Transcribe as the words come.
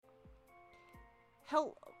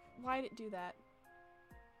Hell, why did it do that?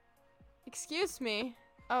 Excuse me.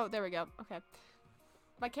 Oh, there we go. Okay.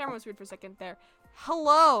 My camera was weird for a second there.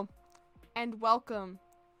 Hello, and welcome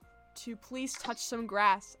to Please Touch Some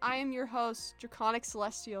Grass. I am your host, Draconic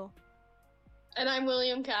Celestial. And I'm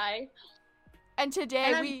William Kai. And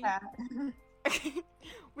today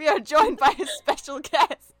we are joined by a special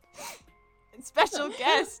guest. Special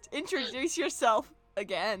guest, introduce yourself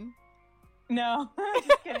again. No,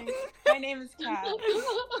 just kidding. My name is Kat.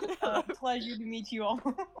 Pleasure to meet you all.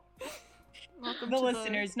 Welcome the to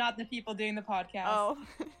listeners, not the people doing the podcast.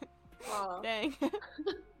 Oh. Dang.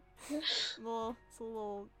 It's a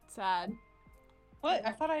little sad. What?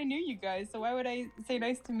 I thought I knew you guys, so why would I say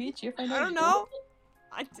nice to meet you if I know you? I don't know.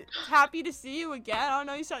 I'm happy to see you again. I don't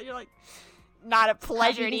know, you're like, not a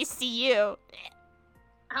pleasure to see you.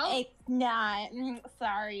 It's not.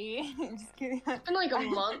 Sorry. Just kidding. It's been like a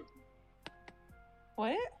month.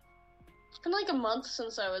 What? It's been like a month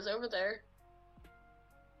since I was over there.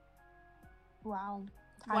 Wow.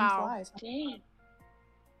 Wow. Time flies.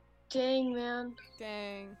 Dang, man.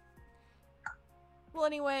 Dang. Well,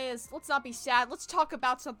 anyways, let's not be sad. Let's talk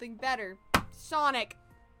about something better. Sonic.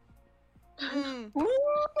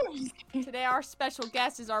 Today our special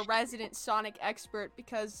guest is our resident Sonic expert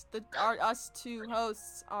because us two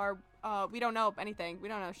hosts are we don't know anything. We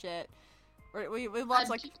don't know shit. We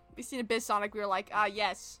watched we seen a bit Sonic. We were like,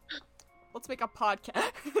 yes, let's make a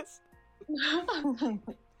podcast.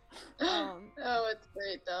 Oh, it's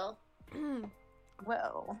great though.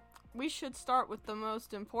 Well, we should start with the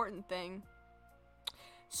most important thing.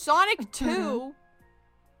 Sonic 2.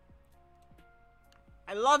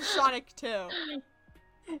 I love Sonic 2.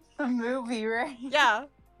 The movie, right? Yeah,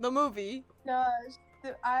 the movie. Gosh,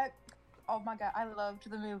 oh my god, I loved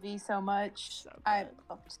the movie so much. So good.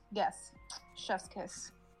 Yes, chef's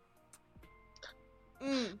kiss.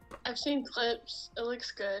 I've seen clips. It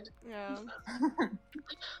looks good. Yeah.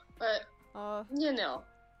 But, you know.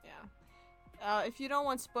 Yeah. If you don't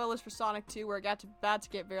want spoilers for Sonic 2, we're about to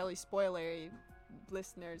get very spoilery,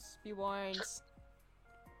 listeners. Be warned.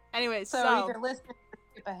 Anyways, so if you're listening,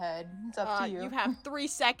 skip ahead. It's up to you. You have 3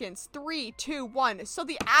 seconds. 3, 2, 1. So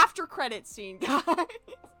the after credit scene, guys.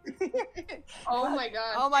 Oh my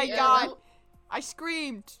god. Oh my god. I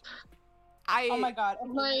screamed. Oh my god.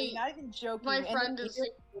 Not even joking. My friend is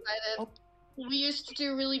excited. Oh. We used to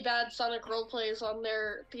do really bad Sonic roleplays on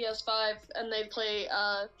their PS5, and they'd play,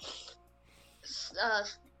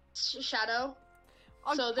 Shadow.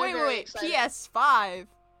 Oh, so they're very excited. PS5.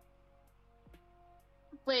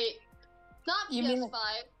 Wait, not You PS5. mean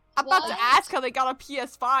I'm about to ask how they got a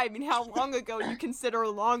PS5. I mean, how long ago you consider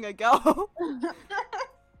long ago?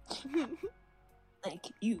 Like,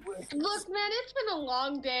 you were. Look, man, it's been a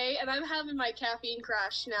long day, and I'm having my caffeine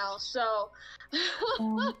crash now, so...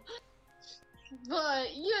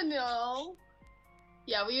 But, you know...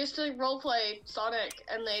 Yeah, we used to roleplay Sonic,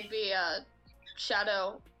 and they'd be,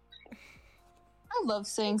 Shadow. I love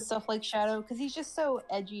saying stuff like Shadow, because he's just so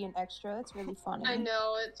edgy and extra. That's really funny. I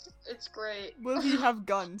know, it's great. Will he have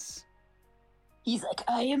guns? He's like,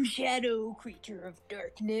 I am Shadow, creature of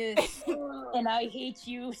darkness, and I hate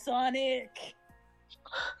you, Sonic.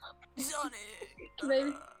 Sonic!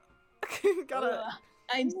 Gotta...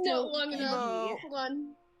 I'm so so long enough. Hold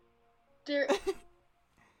on. There...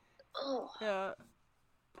 Oh. Yeah.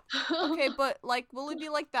 Okay, but, like, will it be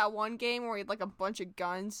like that one game where he had, like, a bunch of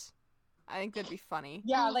guns? I think that'd be funny.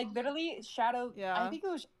 Yeah, like, literally, Shadow... Yeah. I think it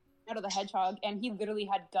was Shadow the Hedgehog, and he literally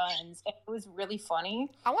had guns, and it was really funny.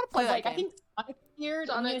 I want to play that like, game. I think Sonic appeared,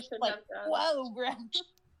 and he was like, whoa, bro.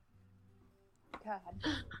 God.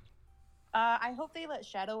 I hope they let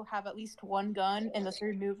Shadow have at least one gun in the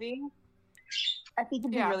third movie. I think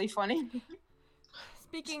it'd be really funny.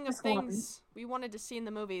 Speaking of things we wanted to see in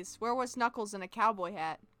the movies, where was Knuckles in a cowboy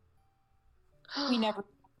hat? We never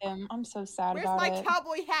saw him. I'm so sad Where's about my it.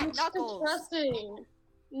 cowboy hat, It's Knuckles? depressing.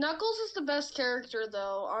 Knuckles is the best character,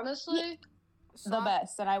 though, honestly. The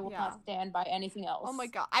best, and I will not stand by anything else. Oh my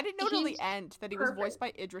god, I didn't know till the end that he was perfect. voiced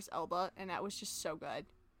by Idris Elba, and that was just so good.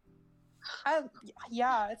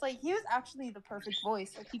 Yeah, it's like, he was actually the perfect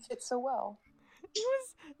voice. Like, he fits so well.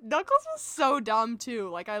 Knuckles was so dumb, too.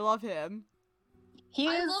 Like, I love him. He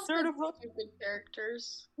I is love sort the of stupid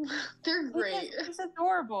characters. They're great. He's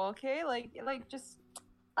adorable, okay? Like just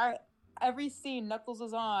every scene Knuckles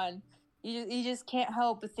is on, you just can't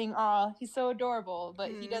help but think, "Aw, he's so adorable," but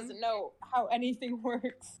he doesn't know how anything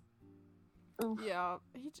works. Oof. Yeah,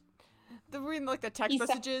 the reading like the text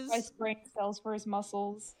messages. He sacrificed brain cells for his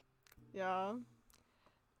muscles. Yeah,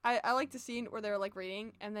 I like the scene where they're like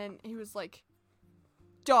reading, and then he was like,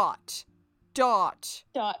 dot, dot,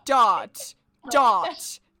 dot,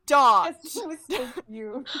 dot, Stop. Yes, it was so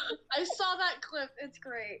cute. I saw that clip. It's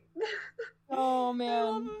great. Oh I love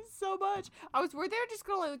man. him so much. I was worried they were just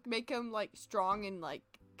gonna like make him like strong and like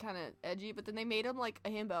kind of edgy, but then they made him like a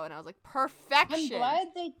himbo, and I was like, perfection. I'm glad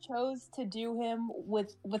they chose to do him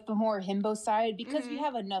with the more himbo side because we Mhm.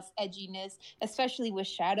 have enough edginess, especially with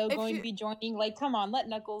Shadow If going you- to be joining. Like, come on, let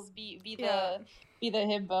Knuckles be Yeah. the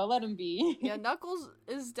himbo. Let him be. Yeah, Knuckles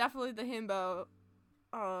is definitely the himbo.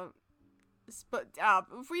 But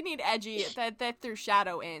if we need edgy, that threw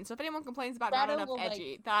Shadow in. So if anyone complains about Shadow not enough will, like,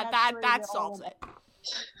 edgy, saturate that it all solves in it.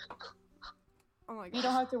 Oh my god. You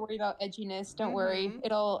don't have to worry about edginess. Don't worry. Mhm.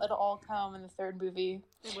 It'll all come in the third movie.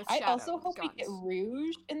 With I Shadow also with hope we get guns.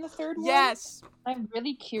 Rouge in the third one. Yes. I'm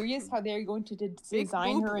really curious how they're going to Big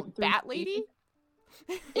design boob her in 3D. bat lady.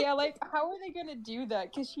 Yeah, like how are they gonna do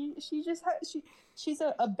that? Cause she just she's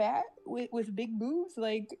a bat with big boobs.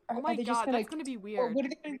 Like, Oh my are they god, just gonna? that's gonna be Or weird. what are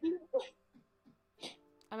they gonna do?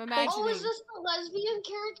 I'm imagining. Oh, is this the lesbian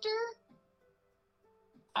character?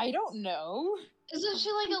 I don't know. Isn't she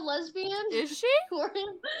like a lesbian? Is she? or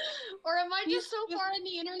am I just so far in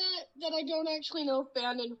the internet that I don't actually know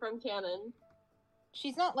fandom from canon?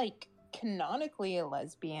 She's not like canonically a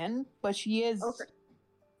lesbian, but she is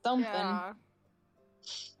something. Yeah.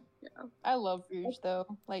 I love Rouge though.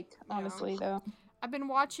 Like, Yeah. honestly though. I've been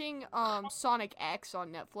watching Sonic X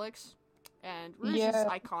on Netflix, and Rouge is Yeah.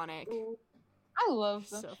 iconic. I love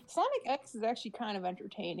them. So- Sonic X is actually kind of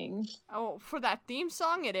entertaining. Oh, for that theme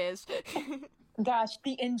song, it is. Gosh,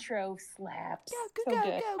 the intro slaps. Go, So go,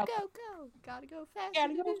 good. go, go, go. Gotta go fast.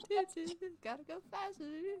 Gotta go fast. Gotta go fast.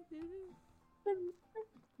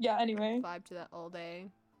 Yeah, anyway, Vibe to that all day.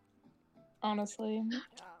 honestly.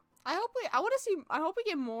 I hope we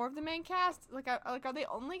get more of the main cast. Like, are they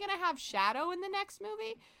only gonna have Shadow in the next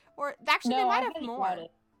movie? Or actually, they might have more.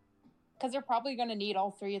 Because they're probably going to need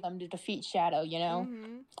all three of them to defeat Shadow, you know?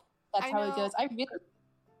 Mm-hmm. That's I how know. it goes. I really...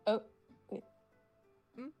 Oh, wait.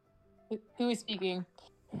 Hmm? Who is speaking?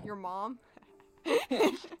 Your mom.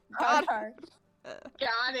 God.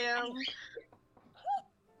 Got him.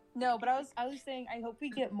 No, but I was saying I hope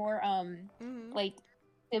we get more Mhm. like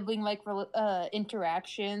sibling like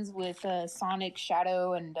interactions with Sonic,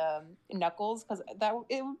 Shadow, and Knuckles because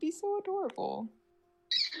it would be so adorable.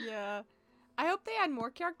 Yeah. I hope they add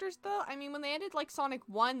more characters though. I mean, when they ended like Sonic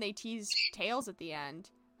 1, they teased Tails at the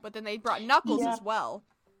end, but then they brought Knuckles Yeah. as well.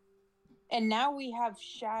 And now we have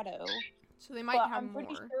Shadow. So they might But have I'm more.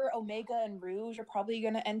 pretty sure Omega and Rouge are probably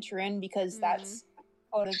going to enter in because that's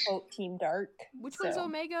quote unquote Team Dark. Which one's so.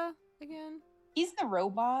 Omega again? He's the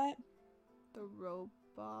robot. The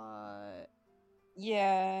robot.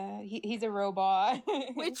 Yeah, he's a robot.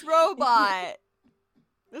 Which robot?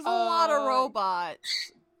 There's a lot of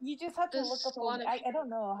robots. You just have to This look up. Sonic- I don't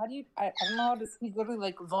know. How do you? I don't know how to. He's literally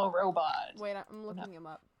like the robot. Wait, I'm looking him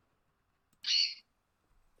up.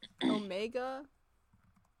 Omega?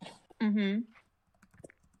 Mm-hmm.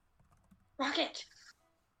 Rocket.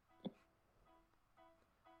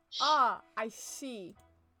 Ah, I see.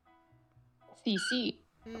 CC.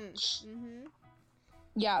 Mm-hmm.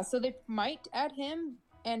 Yeah, so they might add him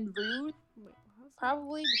and Rude Wait, how's that?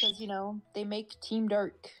 probably because they make Team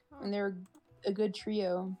Dark and they're a good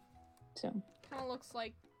trio. So. Kind of looks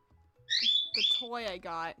like the toy I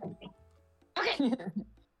got. Okay.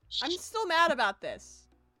 I'm still mad about this.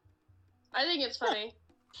 I think it's funny.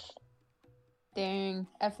 Dang,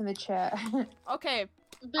 F in the chat. Okay,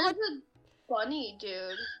 There's a bunny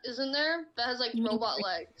dude, isn't there? That has like robot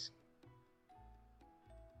legs.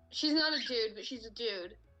 She's not a dude, but she's a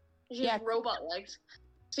dude. She has Yeah. robot legs.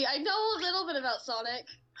 See, I know a little bit about Sonic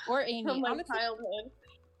Or Amy. from my Honestly, childhood.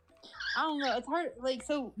 I don't know. It's hard. Like,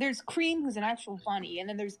 so there's Cream, who's an actual bunny, and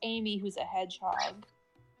then there's Amy, who's a hedgehog.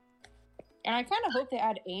 And I kind of hope they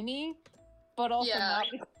add Amy, but also Yeah. not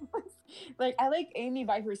because, like, I like Amy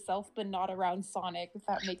by herself, but not around Sonic, if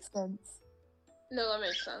that makes sense. No, that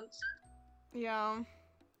makes sense. yeah.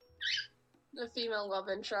 The female love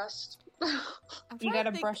interest. I'm You trying to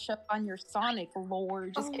gotta think- brush up on your Sonic lore.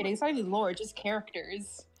 Just Oh kidding. my- It's not even lore, just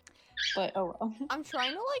characters. But oh well. I'm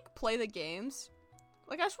trying to like play the games.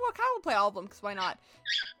 Like I just kind of want to play all of them because why not?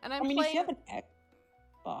 And I'm I mean, playing. if you have an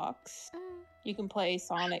Xbox, you can play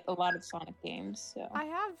a lot of Sonic games. So I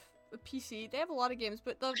have a PC. They have a lot of games,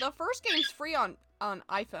 but the first game's free on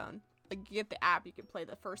iPhone. Like you get the app, you can play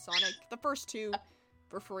the first Sonic, the first two,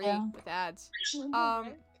 for free Yeah. with ads.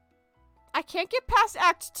 I can't get past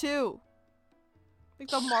Act 2. Like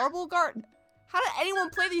the Marble Guard. How did anyone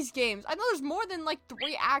play these games? I know there's more than like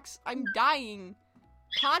 3 acts. I'm dying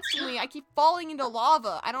constantly. I keep falling into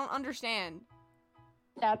lava. I don't understand.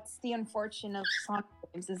 that's the unfortunate of Sonic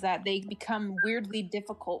games is that they become weirdly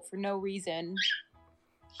difficult for no reason.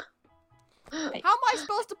 I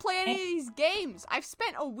supposed to play any of these games? I've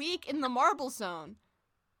spent a week in the Marble Zone.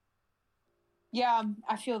 Yeah,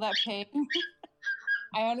 I feel that pain.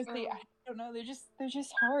 I don't know. They're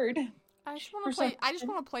just hard. I just want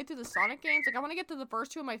to play through the Sonic games. Like, I want to get to the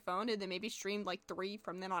first 2 on my phone and then maybe stream like 3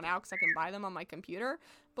 from then on out because I can buy them on my computer.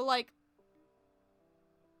 But like,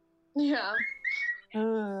 Yeah.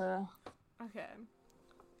 okay.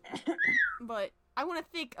 But I want to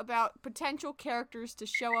think about potential characters to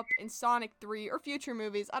show up in Sonic 3 or future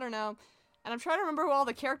movies. I don't know. And I'm trying to remember who all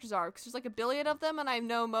the characters are because there's like a billion of them, and I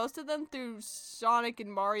know most of them through Sonic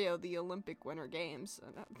and Mario, the Olympic Winter Games.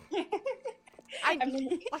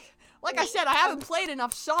 Like I said, I haven't played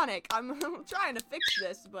enough Sonic. I'm trying to fix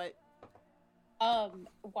this, but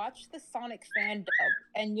watch the Sonic fan dub,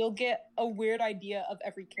 and you'll get a weird idea of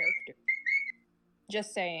every character.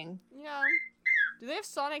 Just saying. Yeah. Do they have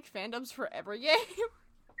Sonic fan dubs for every game?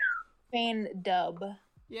 Fan dub.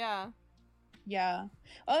 Yeah. Yeah.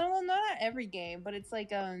 Oh well, not every game, but it's like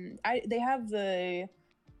they have the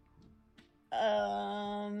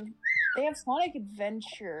they have Sonic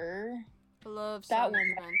Adventure. I love That Sonic one.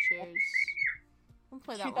 Adventures. I'll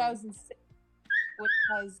play that one. 2006, which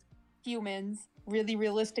has humans, really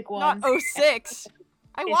realistic Not ones. 06.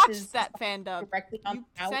 I This watched is that fan dub. directly on You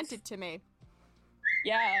the mouth. sent it to me.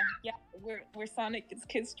 Yeah, where Sonic gets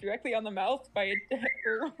kissed directly on the mouth by a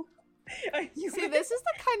girl. See, this is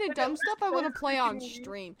the kind of dumb stuff I want to play on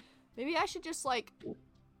stream. Maybe I should just, like,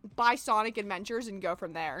 buy Sonic Adventures and go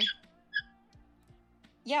from there.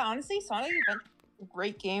 Yeah, honestly, Sonic Adventure is a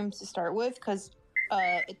great game to start with because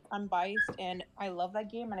it's unbiased and I love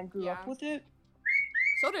that game and I grew up with it.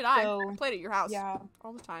 So did I. So, I played at your house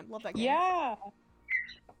all the time. Love that game. Yeah.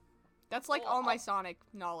 That's like all my Sonic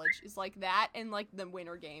knowledge is like that and like the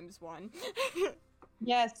Winter Games one.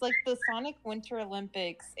 Yes, like the Sonic Winter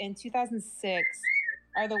Olympics in 2006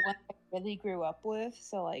 are the ones I really grew up with.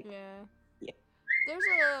 So like, yeah.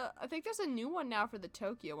 I think there's a new one now for the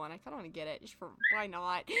Tokyo one. I kind of want to get it just for why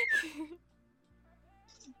not?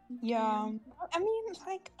 yeah. I mean,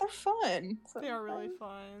 like they're fun. So they are really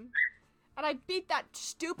fun. And I beat that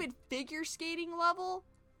stupid figure skating level.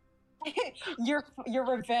 Your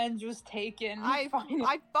revenge was taken. I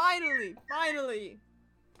finally.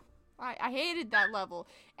 I hated that level.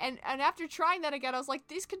 And after trying that again, I was like,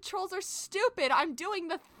 these controls are stupid. I'm doing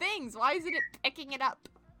the things. Why isn't it picking it up?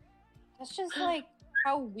 That's just like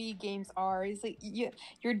how Wii games are. It's like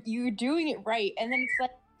you're doing it right, and then it's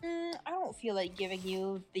like, I don't feel like giving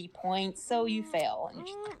you the points, so you fail. And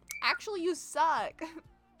actually, you suck.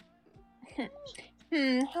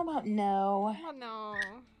 How about no? Oh no.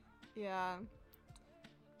 Yeah.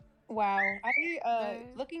 Wow.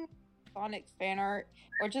 Looking at Sonic fan art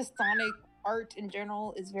or just Sonic art in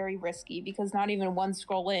general is very risky because not even one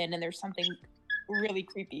scroll in and there's something really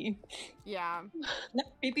creepy. Yeah. Not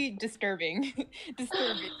creepy, disturbing.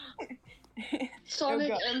 Disturbing.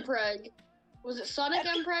 Sonic Mpreg. Was it Sonic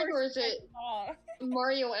Mpreg or is it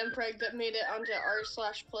Mario Mpreg that made it onto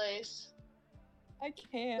r/place? I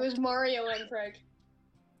can't. It was Mario Mpreg.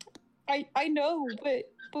 I know,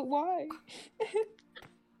 but why?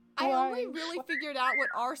 I only really figured out what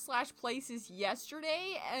r/place is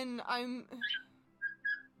yesterday, and I'm...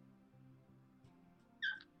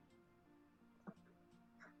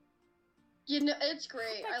 You know, it's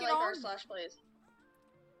great. I like r/place.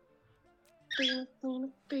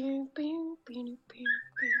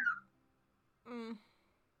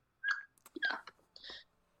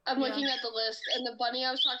 I'm looking at the list, and the bunny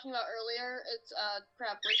I was talking about earlier, it's,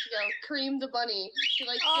 crap, where'd she go? Cream the bunny. She,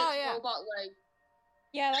 like, gets robot leg.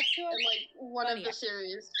 Yeah, that's who in, like, one of the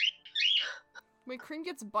series. Wait, Cream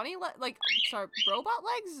gets bunny robot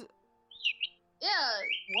legs? Yeah.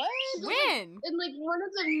 What? When? In, like, one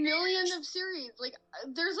of the millions of series. Like,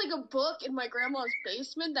 there's, like, a book in my grandma's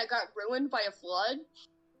basement that got ruined by a flood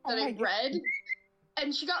that I read,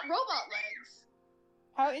 and she got robot legs.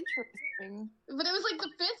 How interesting. But it was, like, the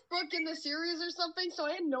 5th book in the series or something, so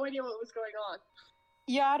I had no idea what was going on.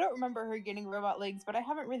 Yeah, I don't remember her getting robot legs, but I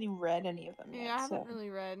haven't really read any of them yet. Yeah, I haven't really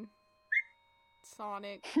read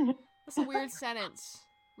Sonic. That's a weird sentence.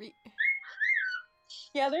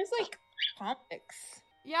 Yeah, there's, like, comics.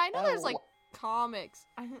 Yeah, I know there's, like, comics.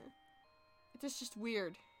 It's just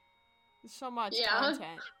weird. There's so much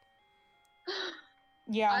content.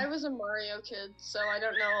 Yeah. I was a Mario kid, so I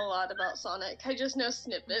don't know a lot about Sonic. I just know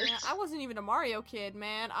snippets. Yeah, I wasn't even a Mario kid,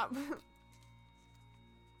 man. What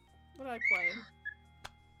did I play?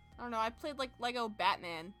 I don't know. I played, like, Lego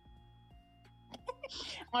Batman.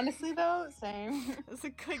 Honestly, though, same. It's a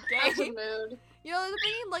good That's a game. mood. You know, they're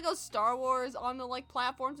bringing Lego Star Wars onto, like,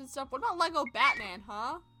 platforms and stuff. What about Lego Batman,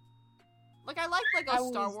 huh? Like, I like Lego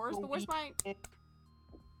Star Wars, but where's my...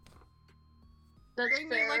 Bring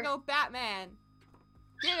me Lego Batman.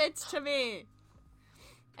 Give it to me.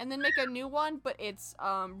 And then make a new one, but it's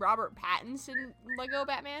Robert Pattinson Lego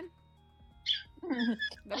Batman.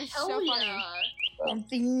 That'd be so funny. Yeah.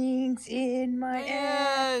 Something's in my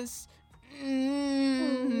ass. Yes.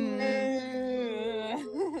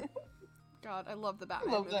 God, I love the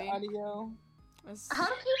Batman Love movie. that audio. How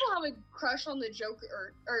do people have a crush on the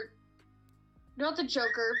Joker or not the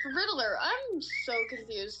Joker, Riddler? I'm so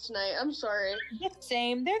confused tonight. I'm sorry. The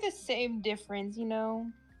same. They're the same difference, you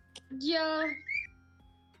know. Yeah.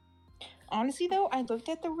 Honestly, though, I looked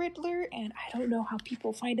at the Riddler, and I don't know how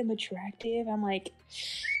people find him attractive. I'm like,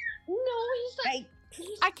 No, he's like.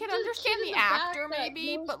 I can understand the actor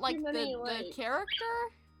maybe, but like the character.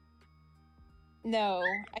 no,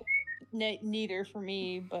 neither for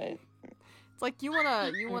me. But It's like you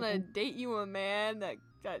wanna date you a man that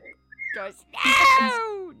goes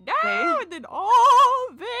no, and then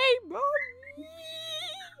they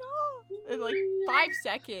in like 5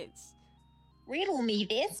 seconds. riddle me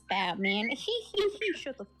this, Batman.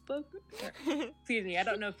 Shut the fuck up. Excuse me, I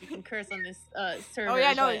don't know if you can curse on this server. Oh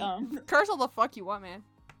yeah, no, curse all the fuck you want, man.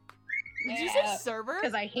 Did you say server?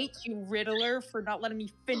 Because I hate you, Riddler, for not letting me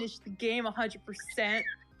finish the game 100%.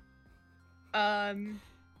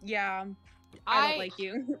 Yeah, I don't like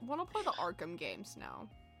you. I want to play the Arkham games now.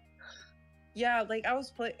 Yeah, like I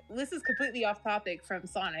was this is completely off topic from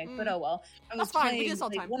Sonic, but oh well. I was That's fine, we do playing this all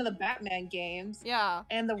the like, time. one of the Batman games. Yeah.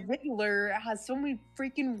 And the Riddler has so many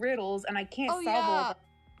freaking riddles, and I can't solve all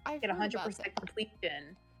I get 100%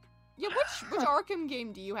 completion. Yeah, which Arkham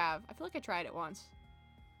game do you have? I feel like I tried it once.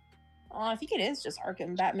 I think it is just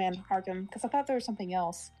Batman Arkham, because I thought there was something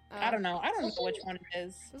else. I don't know. I don't know which one it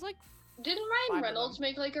is. There's like Didn't Ryan Reynolds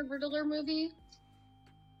make like a Riddler movie?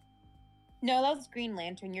 No, that was Green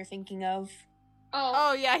Lantern you're thinking of.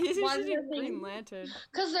 Oh yeah, he's using Green Lantern.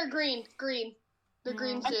 Because they're green. The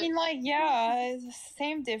green suit. I mean, like, yeah, it's the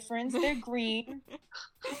same difference. They're green.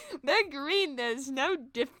 They're green. There's no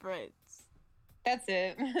difference. That's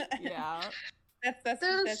it. Yeah. They're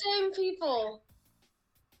the same people.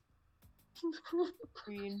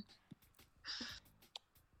 Green.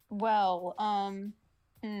 Well,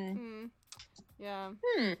 Yeah.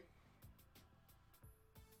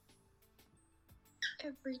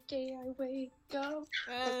 Every day I wake up.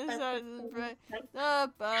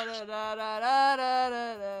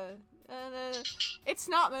 It's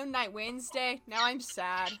not Moon Knight Wednesday. Now I'm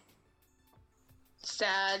sad.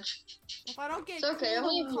 Sag. If I don't get okay,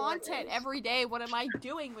 cool content every day, what am I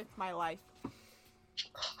doing with my life?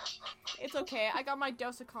 It's okay. I got my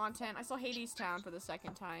dose of content. I saw Hades Town for the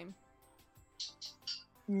 2nd time.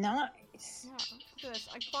 Nice. Yeah, look at this.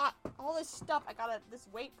 I bought all this stuff. I got this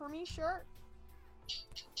Wait For Me shirt.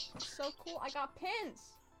 It's so cool. I got pins.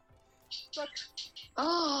 Look.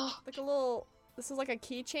 Oh. Like a little. This is like a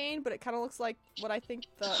keychain, but it kind of looks like what I think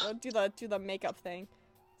do the makeup thing.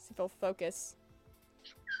 See if it'll focus.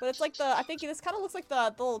 But it's like I think this kind of looks like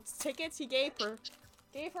the little tickets he gave her.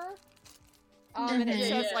 And it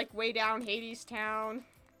says like way down Hades Town,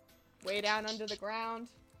 way down under the ground.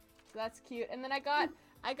 So that's cute. And then I got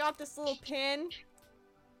this little pin.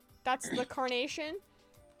 That's the carnation.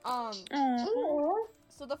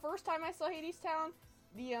 So the first time I saw Hades Town,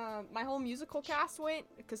 my whole musical cast went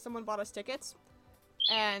because someone bought us tickets,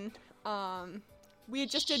 and we had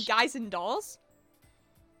just did Guys and Dolls.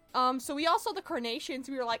 So we all saw the carnations.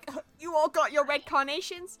 We were like, you all got your red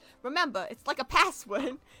carnations? Remember, it's like a password.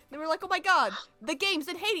 And we were like, oh my god, the game's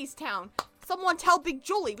in Hades Town. Someone tell Big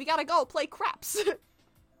Julie, we gotta go play craps.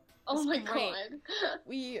 Oh my god.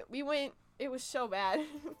 We went, it was so bad.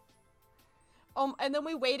 And then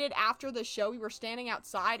we waited after the show. We were standing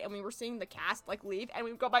outside and we were seeing the cast like leave, and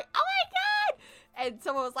we would go by, oh my god! And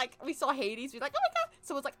someone was like, we saw Hades. We were like, oh my god!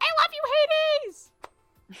 Someone was like, I love you, Hades!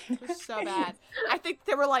 It was so bad. I think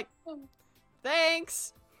they were like,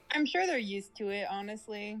 thanks. I'm sure they're used to it,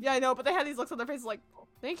 honestly. Yeah, I know, but they had these looks on their faces like,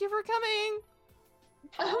 thank you for coming.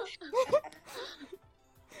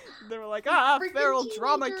 They were like, feral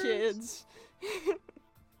drama kids.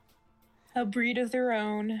 A breed of their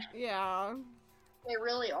own. Yeah. They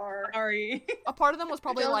really are. Sorry. A part of them was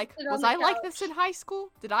probably like, was I like this in high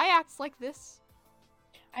school? Did I act like this?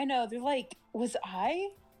 I know, they're like, was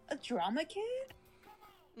I a drama kid?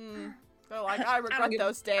 They're like, I regret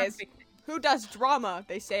those days. Who does drama?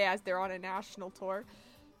 They say as they're on a national tour.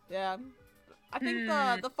 Yeah. I think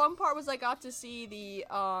the fun part was I got to see the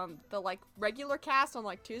like regular cast on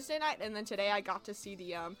like Tuesday night, and then today I got to see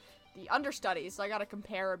the understudies, so I got to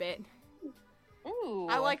compare a bit. Ooh,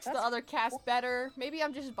 I liked the other cast better. Maybe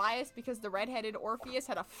I'm just biased because the redheaded Orpheus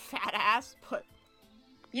had a fat ass, but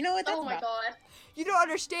you know what? That's oh my god. You don't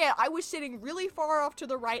understand. I was sitting really far off to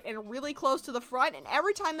the right and really close to the front, and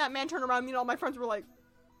every time that man turned around, all my friends were like,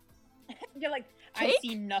 You're like, cake? I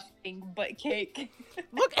see nothing but cake.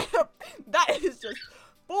 Look at him. That is just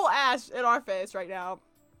full ass in our face right now.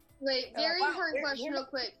 Wait, very wow, important question real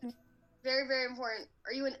quick. Very, very important.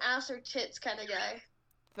 Are you an ass or tits kind of guy?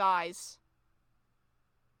 Thighs.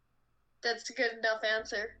 That's a good enough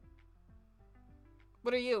answer.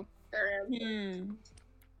 What are you?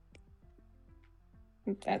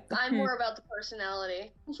 I'm more about the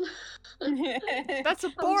personality. That's a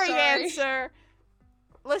boring sorry. answer.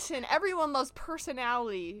 Listen, everyone loves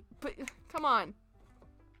personality, but come on.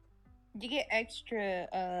 You get extra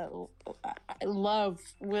love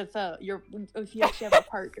with if you actually have a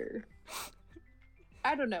partner.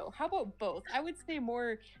 I don't know. How about both? I would say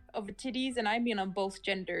more of the titties, and I mean on both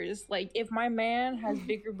genders. Like, if my man has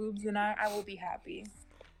bigger boobs than I will be happy.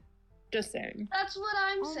 Just saying. That's what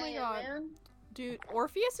I'm Oh my saying, God. man. Dude,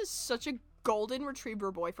 Orpheus is such a golden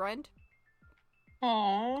retriever boyfriend.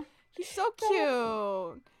 Aww. He's so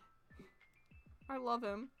cute. I love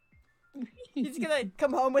him. He's gonna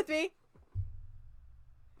come home with me.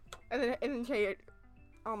 And then say,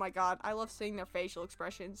 oh my God, I love seeing their facial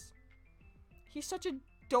expressions. He's such a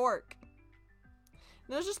dork.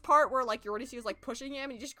 And there's this part where, like, Eurydice was, like, pushing him,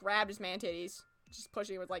 and he just grabbed his man titties. Just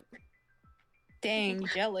pushing him with, like... Dang,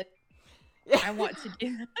 jealous. Yeah. I want to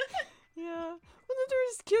do that. Yeah. Well, then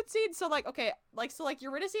there's this cute scene, so, like, okay, like, so, like,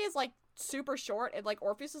 Eurydice is, like, super short, and, like,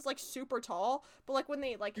 Orpheus is, like, super tall, but, like, when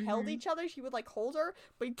they, like, held each other, he would, like, hold her,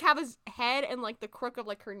 but he'd have his head and, like, the crook of,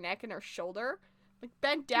 like, her neck and her shoulder, like,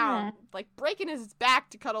 bent down, like, breaking his back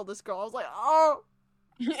to cuddle this girl. I was like, oh,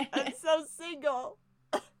 I'm so single.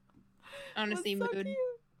 Honestly, That's so mood. cute.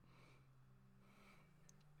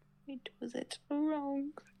 Wait, was it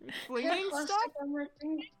wrong? Flinging There's stuff? plastic on my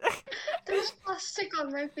finger. There's plastic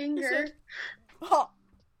on my finger. Oh,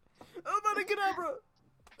 Abracadabra.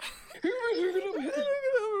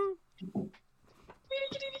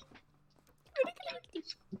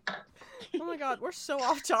 Oh my God, we're so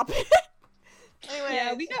off topic. Anyway,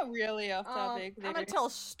 Yeah, we got really off topic. I'm gonna tell a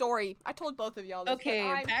story. I told both of y'all this. Okay,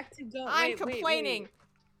 but back to go. I'm complaining. Wait.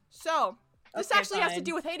 So, this Okay, actually has to fine.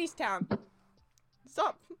 do with Hades Town.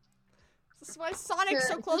 Stop. This is why Sonic's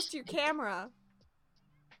so close to your camera.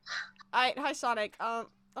 Alright, hi Sonic.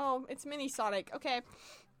 Oh, it's Mini Sonic. Okay.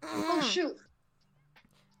 Oh shoot.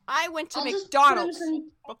 I went to I'll just McDonald's put 'em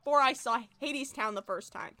in- before I saw Hades Town the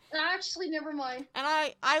first time. Actually, never mind. And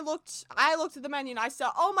I looked at the menu and I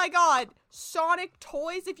saw, oh my God, Sonic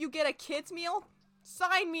toys if you get a kid's meal?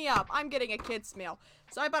 Sign me up. I'm getting a kid's meal.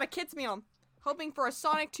 So I bought a kid's meal, hoping for a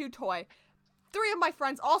Sonic 2 toy. 3 of my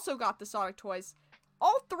friends also got the Sonic toys.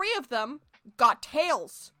 All 3 of them got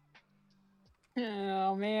Tails.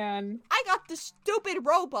 Oh man. I got the stupid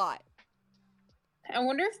robot. I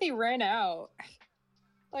wonder if they ran out.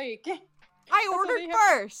 Like, I what ordered they have-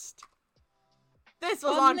 first. This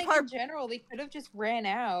was well, on like, purpose. in general, they could have just ran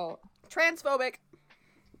out. Transphobic.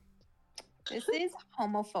 This is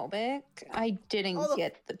homophobic. I didn't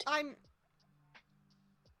get the.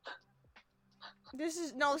 This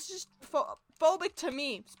is just phobic to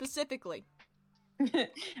me specifically.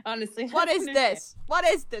 Honestly. What is this? What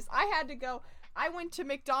is this? I had to go. I went to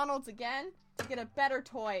McDonald's again to get a better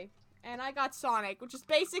toy, and I got Sonic, which is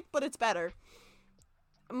basic, but it's better.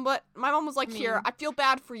 But my mom was like, "Here, I feel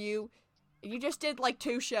bad for you. You just did like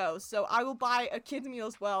 2 shows, so I will buy a kid's meal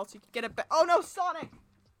as well, so you can get a oh no, Sonic!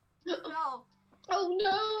 No, Oh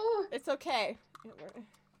no! it's okay."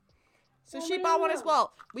 So Oh, she bought one no. as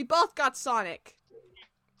well. We both got Sonic,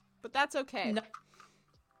 but that's okay. No.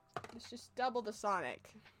 It's just double the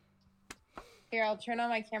Sonic. Here, I'll turn on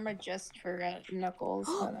my camera just for Knuckles.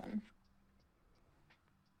 Hold on.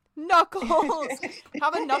 Knuckles!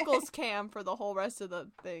 Have a Knuckles cam for the whole rest of the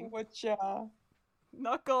thing. Whatcha?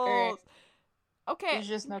 Knuckles! Alright. Okay, It's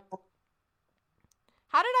just Knuckles.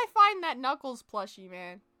 how did I find that Knuckles plushie,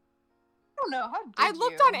 man? I don't know. How did I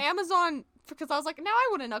looked you? on Amazon because I was like, now I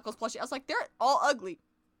want a Knuckles plushie. I was like, they're all ugly.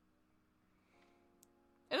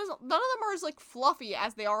 None of them are as, like, fluffy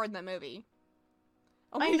as they are in the movie.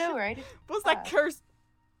 Oh my I know, God. right? What was that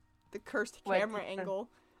the cursed What? camera angle?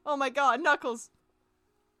 Oh my God, Knuckles!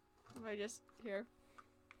 Am I just here?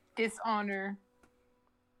 Dishonor.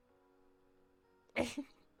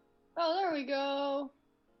 Oh, there we go.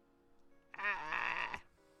 Ah.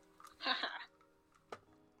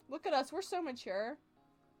 Look at us, we're so mature.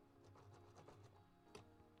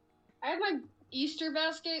 I have my Easter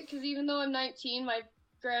basket because even though I'm 19, my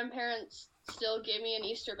grandparents still gave me an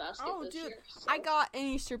Easter basket Oh, this dude, year. So. I got an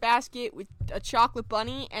Easter basket with a chocolate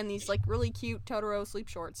bunny and these, like, really cute Totoro sleep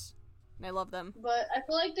shorts. And I love them. But I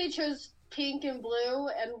feel like they chose pink and blue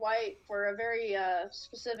and white for a very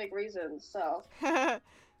specific reason. So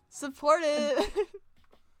Support it.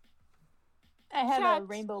 I have a Cats.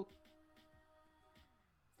 rainbow.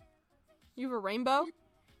 You have a rainbow?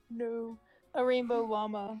 No, a rainbow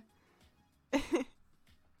llama.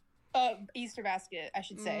 Easter basket, I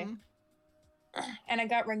should say. And I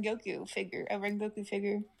got a Rengoku figure.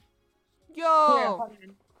 Yo, Here, hold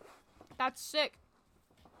on. that's sick.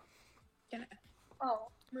 oh,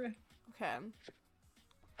 Okay.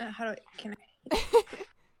 How do I? Can I?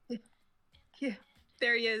 Yeah,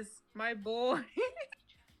 there he is, my boy.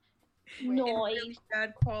 noise. Really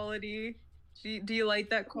bad quality. Do you like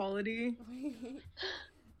that quality?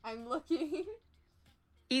 I'm looking.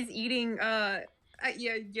 He's eating. Yeah.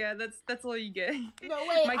 That's all you get. No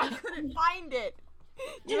wait, My- I couldn't find it.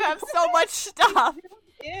 You have so much stuff.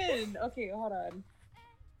 Okay, hold on.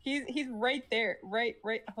 He's right there. Right.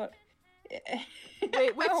 Wait,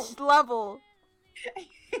 which level?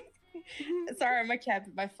 Sorry, my cat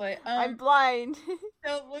bit my foot. I'm blind.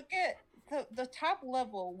 So look at the top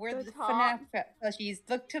level where The the top? FNAF plushies.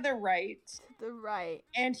 Look to the right, To the right.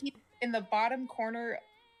 and he's in the bottom corner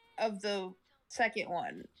of the second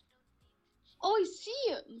one. Oh, I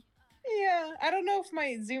see him. Yeah, I don't know if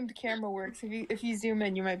my zoomed camera works. If you zoom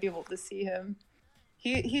in, you might be able to see him.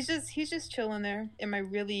 He's just chilling there in my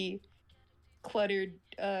really cluttered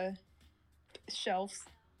shelves.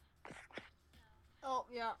 Oh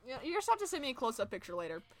yeah. You just have to send me a close-up picture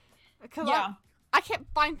later. Cause Yeah, I can't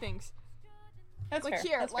find things. that's like fair.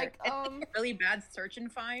 here, that's like, fair. It's like a really bad search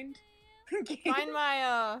and find. Find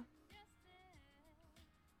my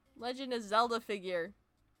Legend of Zelda figure.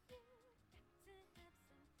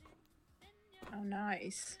 Oh,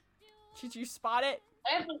 nice. Did you spot it?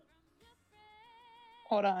 I haven't.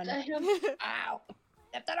 Hold on. I have. Ow!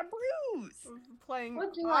 Stepped on a bruise. Playing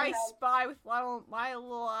What do I I have? Spy with my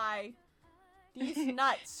little eye. These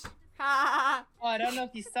nuts. Ha! Oh, I don't know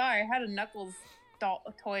if you saw. I had a Knuckles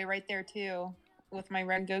toy right there too, with my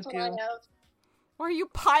That's all I Rengoku. have. Why are you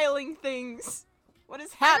piling things? What is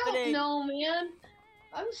I don't happening? know, man.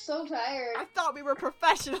 I'm so tired. I thought we were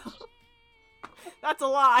professional. That's a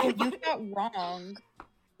lie. You got wrong.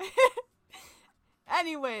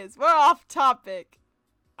 Anyways, we're off topic.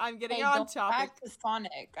 I'm getting Hey, on going topic. back to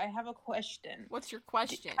Sonic, I have a question. What's your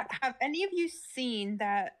question? Have any of you seen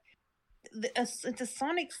that? It's a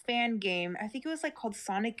Sonic fan game. I think it was like called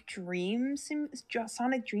Sonic Dreams,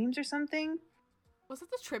 Sonic Dreams or something. Was it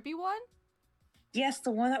the trippy one? Yes,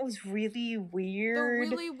 the one that was really weird. The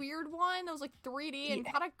really weird one that was like 3D and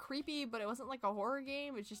Yeah. kind of creepy, but it wasn't like a horror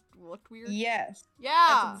game. It just looked weird. Yes, Yeah.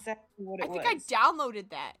 that's exactly what it I was. think I downloaded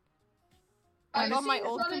that. I've On my seen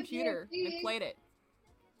old Sonic computer. I DMC. played it.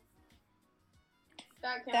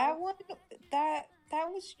 That That one, that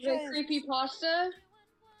was The just creepy pasta.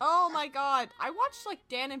 Oh my god. I watched like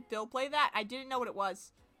Dan and Phil play that. I didn't know what it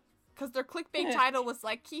was. Because their clickbait title was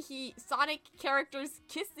like, hee Sonic characters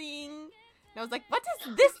kissing. And I was like, what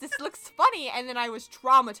is this? This looks funny. And then I was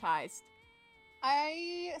traumatized.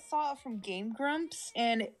 I saw it from Game Grumps,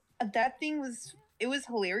 and that thing was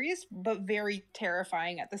hilarious, but very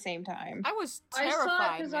terrifying at the same time. I was I saw it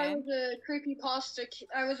terrified, because I man. was a creepy pasta.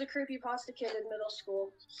 I was a creepy pasta kid in middle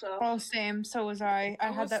school. So. Oh, same. So was I. I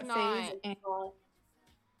I had was that not. phase. And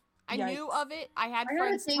I knew Yikes. of it. I had I heard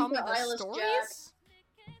friends a thing tell me for the Eyeless stories.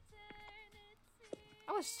 Jack.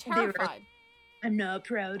 I was They were- terrified. I'm not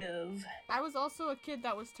proud of. I was also a kid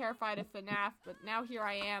that was terrified of FNAF, but now here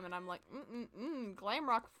I am, and I'm like, Glam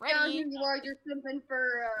Rock Now Freddy. you are just something for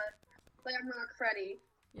Glam Rock Freddy.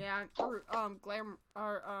 Yeah, or oh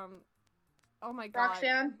my god,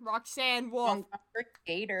 Roxanne? Roxanne Wolf.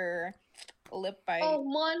 Gator. Lip bite. Oh,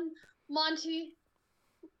 Monty.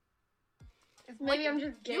 Maybe I'm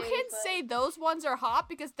just gay. You can but... say those ones are hot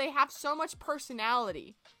because they have so much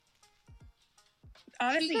personality.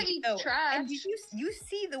 Honestly, Chica eats no. trash. And did you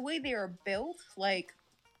see the way they are built? Like,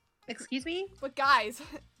 excuse me? But guys,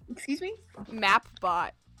 Excuse me?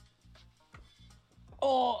 Mapbot.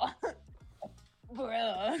 Oh.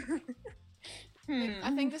 Bruh.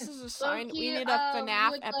 I think this is a sign we Low-key, need a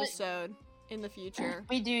FNAF would let- episode in the future.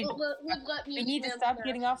 We do. Would let me We need to stand stop there.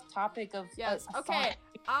 getting off topic of Yes, of okay, Sonic.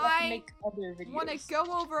 We have to I make other videos. Want to go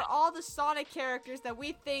over all the Sonic characters that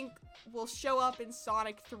we think will show up in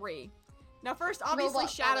Sonic 3. Now, first, obviously, Robot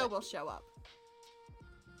Shadow Sonic. will show up.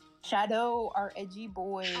 Shadow, our edgy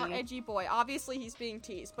boy. Our edgy boy. Obviously, he's being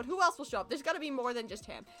teased. But who else will show up? There's got to be more than just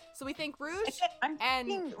him. So we think Rouge I'm and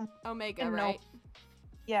thinking, Omega, no. right?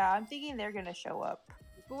 yeah, I'm thinking they're gonna show up.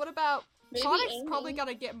 But what about... Maybe Sonic's Amy. probably going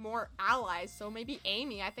to get more allies, so maybe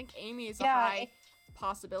Amy. I think Amy is a Yeah, high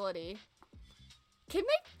possibility. Can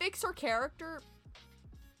they fix her character?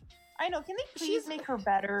 I know. Can they please make her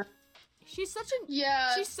better? She's such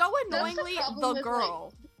a she's so annoyingly the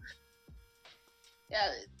girl.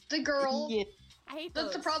 The girl. Yeah. I hate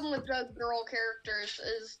That's the problem with the girl characters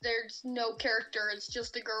is there's no character. It's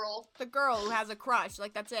just a girl. The girl who has a crush.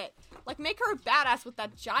 Like, that's it. Like, make her a badass with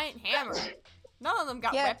that giant hammer. None of them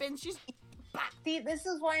got weapons. She's... See, this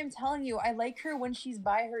is why I'm telling you, I like her when she's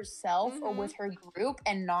by herself or with her group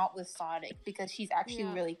and not with Sonic, because she's actually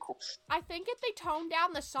really cool. I think if they tone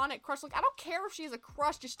down the Sonic crush, like, I don't care if she has a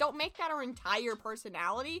crush, just don't make that her entire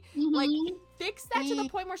personality. Like, fix that to the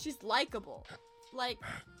point where she's likable. Like...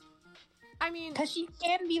 I mean... Because she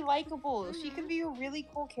can be likable. She can be a really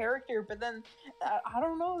cool character, but then, I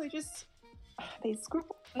don't know, they screw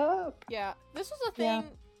up. Yeah, this was a thing...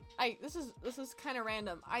 This is kind of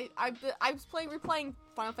random. I was replaying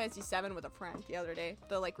Final Fantasy VII with a friend the other day,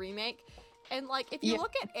 the, like, remake. And, like, if you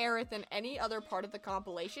look at Aerith in any other part of the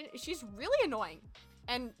compilation, she's really annoying.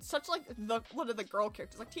 And such, like, one of the girl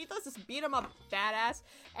characters. Like, Tifa's this beat-em-up badass,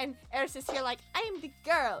 and Aerith is here like, I am the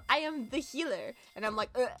girl, I am the healer. And I'm like,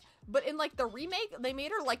 ugh. But in, like, the remake, they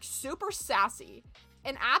made her, like, super sassy.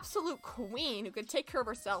 An absolute queen who could take care of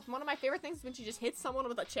herself. And one of my favorite things is when she just hits someone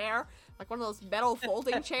with a chair, like one of those metal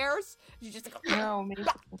folding chairs. You just like, no, man.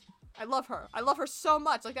 I love her. I love her so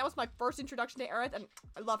much. Like, that was my first introduction to Aerith, and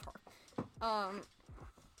I love her.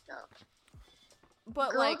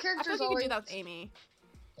 But, girl like, I feel like you always... could do that with Amy.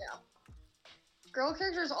 Yeah. Girl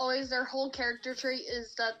characters always, their whole character trait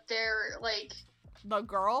is that they're, like... The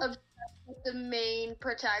girl? The main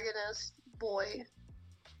protagonist boy.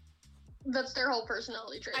 That's their whole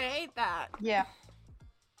personality trait. I hate that. Yeah.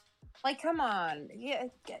 Like, come on.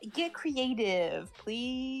 Get creative,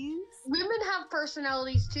 please. Women have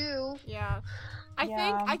personalities too. Yeah.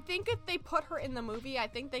 I think if they put her in the movie, I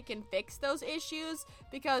think they can fix those issues,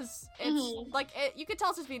 because it's like you could tell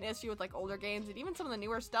it's just being an issue with like older games and even some of the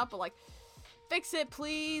newer stuff, but like fix it,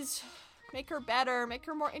 please. Make her better, make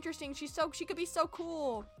her more interesting. She could be so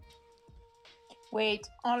cool. Wait,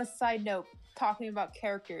 on a side note, talking about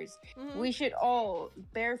characters, we should all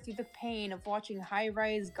bear through the pain of watching High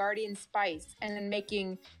Rise Guardian Spice and then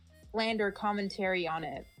making slander commentary on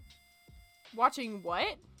it. Watching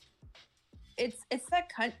what? It's that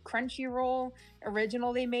Crunchyroll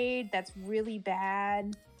original they made that's really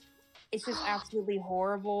bad. It's just absolutely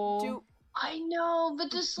horrible. I know, the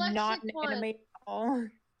dyslexic not an one. anime at all.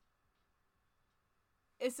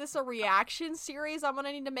 Is this a reaction series I'm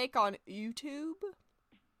gonna need to make on YouTube?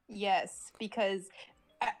 Yes, because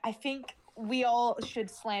I think we all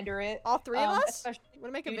should slander it. All three of us?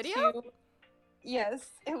 Wanna make a video? Yes.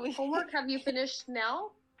 Homework, have you finished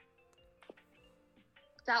now?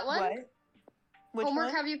 That one? What? Which Homework,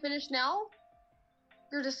 one? have you finished now?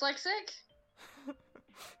 You're dyslexic?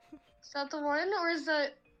 Is that the one, or is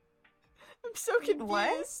that... I'm so confused.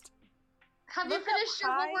 What? Have you finished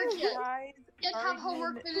your homework yet? Yes, have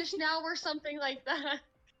homework finished now or something like that.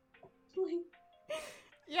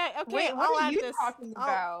 Yeah, okay, Wait, what I'll are add you this. talking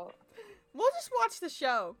about? We'll just watch the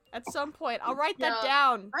show at some point. I'll write that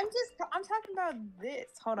down. I'm talking about this.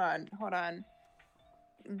 Hold on.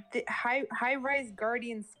 The High Rise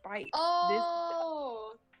Guardian Spice.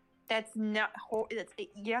 Oh! That's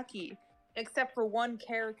yucky. Except for one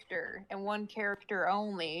character, and one character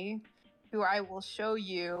only, who I will show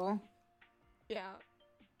you. Yeah.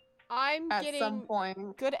 I'm at getting some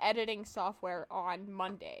point. good editing software on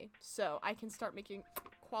Monday, so I can start making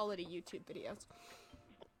quality YouTube videos.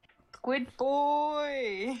 Squid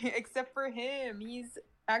Boy! Except for him. He's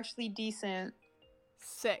actually decent.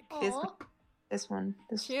 Sick. This one.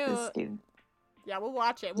 This dude. Yeah, we'll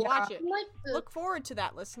watch it. We'll watch it. Like Look forward to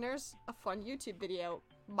that, listeners. A fun YouTube video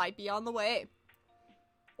might be on the way.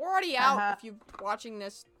 Or already out if you're watching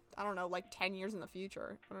this, I don't know, like 10 years in the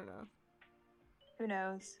future. I don't know. Who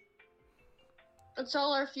knows? It's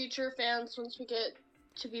all our future fans once we get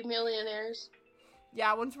to be millionaires.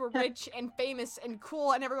 Yeah, once we're rich and famous and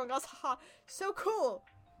cool and everyone goes, ha, so cool.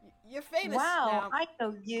 You're famous now. Wow, I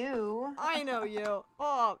know you. I know you.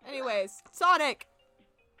 Oh, anyways, Sonic.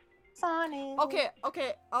 Okay,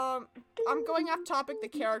 I'm going off topic, the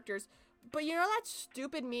characters. But you know that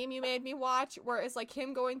stupid meme you made me watch where it's like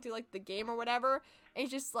him going through like the game or whatever and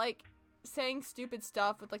he's just like saying stupid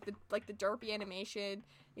stuff with like the derpy animation.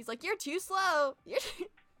 He's like, "You're too slow."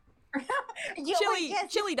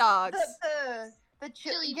 Chili dogs. The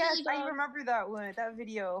chili dogs. I remember that one. That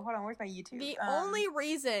video. Hold on, where's my YouTube? The only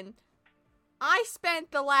reason I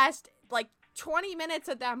spent the last like 20 minutes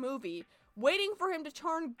of that movie waiting for him to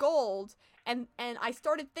turn gold, and I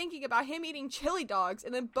started thinking about him eating chili dogs,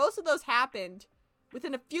 and then both of those happened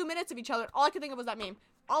within a few minutes of each other. All I could think of was that meme.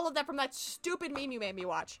 All of that from that stupid meme you made me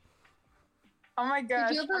watch. Oh my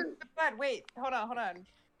gosh. you ever- Wait, hold on. Hold on.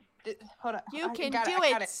 You I can got do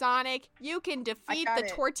I got it, Sonic. You can defeat got the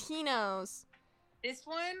it. Tortinos. This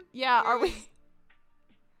one? Yeah, Where are we? was-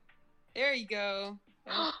 There you go.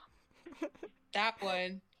 That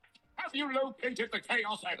one. Have you located the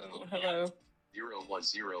Chaos Egg? Oh, hello.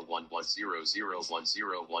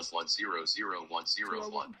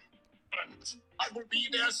 01011011011001001. And I will be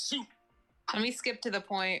there soon. Let me skip to the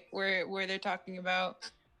point where they're talking about.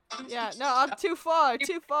 Yeah, no, I'm too far.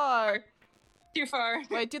 Too far. Too far.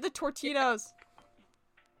 Wait, do the Tortinos.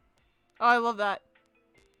 Oh, I love that.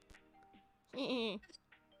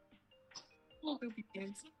 Ultimate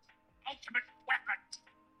weapon.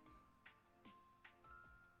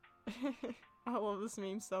 I love this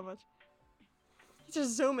meme so much.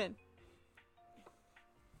 Just zoom in.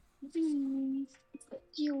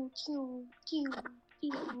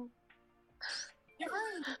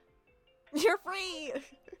 You're free!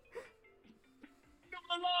 Come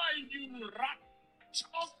alive, you rat!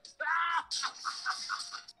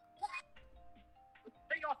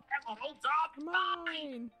 Chaos Emeralds are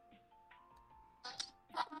Mine!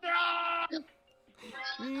 mine!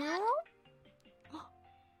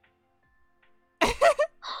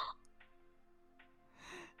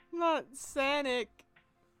 Not Sonic.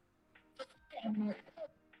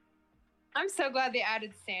 I'm so glad they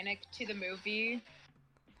added Sonic to the movie.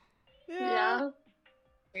 Yeah.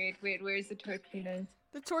 Yeah. Wait, where's the Tortinos?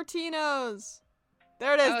 The Tortinos.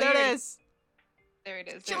 There it is, Oh, there here it it is. There it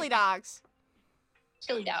is. Chili dogs.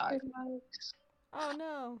 Chili dog. Oh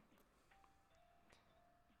no.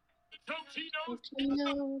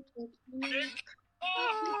 Totino!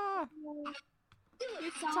 Ah.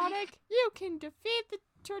 Sonic, you can defeat the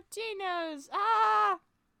Tortinos. Ah.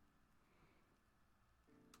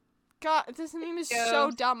 God, this meme is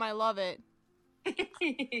so dumb. I love it.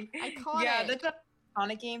 Iconic. Yeah, that's a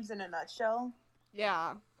Sonic games in a nutshell.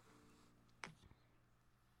 Yeah.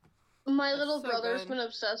 My That's little so brother's good. been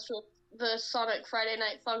obsessed with the Sonic Friday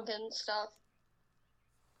Night Funkin' stuff.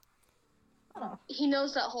 Oh. He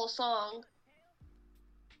knows that whole song.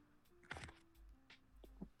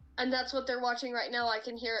 And that's what they're watching right now. I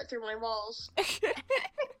can hear it through my walls.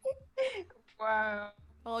 Wow.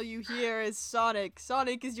 All you hear is Sonic.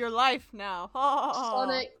 Sonic is your life now.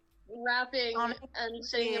 Sonic rapping Sonic and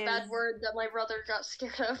saying a bad is- word that my brother got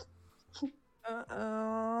scared of.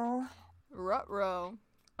 Uh-oh. Ruh-roh.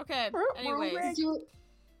 Okay, Ruh-roh. anyways.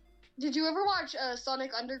 Did you ever watch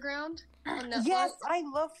Sonic Underground on Netflix? Yes, I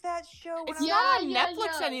love that show. It's when I not was- on Yeah,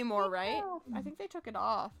 Netflix yeah. anymore, right? Yeah. I think they took it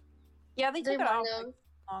off. Yeah, they They took it might off have. like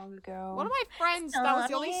long ago. One of my friends, that was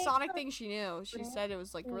the only Sonic. Sonic thing she knew. She said it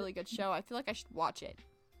was like a really good show. I feel like I should watch it.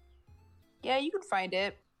 Yeah, you can find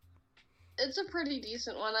it. It's a pretty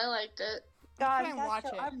decent one. I liked it. God, try and that watch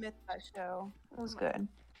show, it. I missed that show. It was Oh my- good.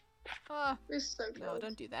 It's so good. No,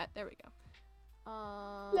 don't do that. There we go.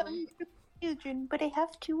 Children, but I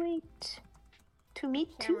have to wait to meet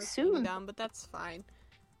too Camera's being soon. dumb, but that's fine.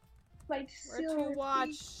 Like, Where to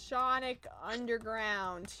watch Sonic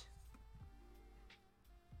Underground?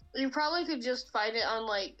 You probably could just find it on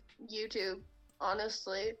like YouTube.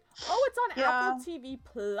 Honestly, Oh, it's on Yeah. Apple TV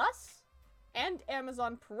Plus and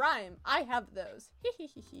Amazon Prime. I have those.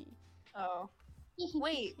 Oh.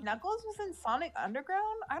 Wait, Knuckles was in Sonic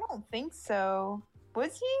Underground? I don't think so.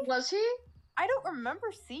 Was he? was he? I don't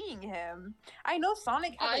remember seeing him. I know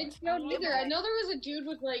Sonic had I a don't team, either. I but- know there was a dude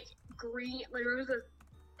with like green. Like there was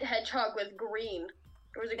a hedgehog with green.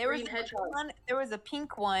 There was a There was green a hedgehog. one, there was a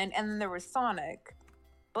pink one, and then there was Sonic.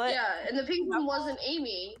 But Yeah, and the pink one Knuckles- wasn't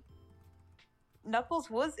Amy. Knuckles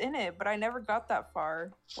was in it, but I never got that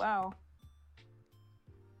far. Wow.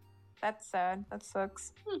 That's sad. That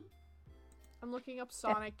sucks. I'm looking up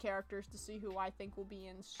Sonic characters to see who I think will be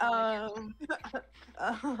in Sonic.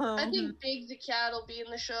 I think Big the Cat will be in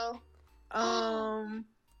the show.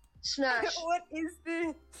 Smash. what is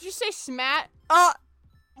this? Did you say Smat?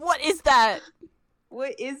 What is that?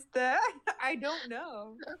 What is that? I don't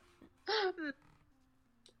know.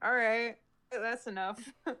 All right, that's enough.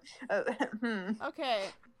 Okay.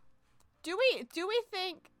 Do we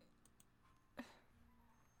think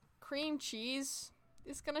cream cheese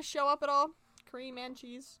is gonna show up at all? Cream and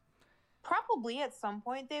cheese? Probably at some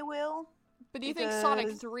point they will. But do you think Sonic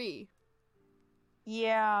Because- 3?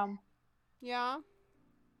 Yeah. Yeah?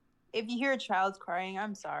 If you hear a child crying,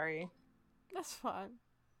 I'm sorry. That's fine.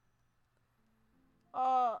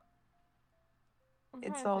 I'm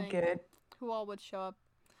It's trying to all think good. Who all would show up?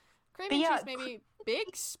 Cream But and yeah, cheese, maybe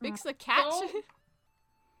Biggs? Biggs the cat? Don't-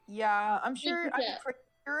 Yeah, I'm sure. I'm Yeah. pretty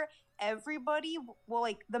sure everybody will,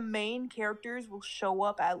 like, the main characters will show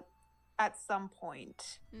up at some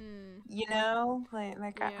point. Mm. You know,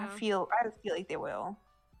 like Yeah. I feel like they will.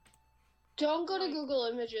 Don't go to Google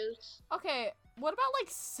Images. Okay, what about like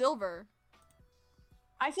Silver?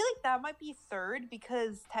 I feel like that might be third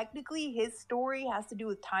because technically his story has to do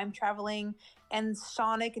with time traveling, and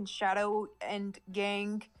Sonic and Shadow and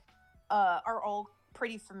Gang are all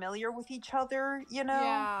pretty familiar with each other, you know?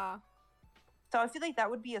 Yeah. So I feel like that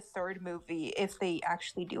would be a third movie if they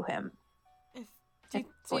actually do him. Do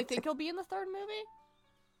you think he'll be in the third movie?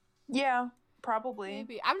 Yeah, probably.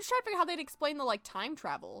 Maybe. I'm just trying to figure out how they'd explain the like time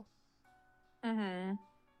travel. Mm-hmm.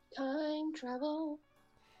 Time travel.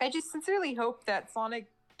 I just sincerely hope that Sonic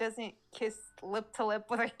doesn't kiss lip to lip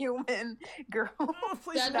with a human girl. Oh,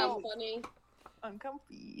 please That'd don't. be funny.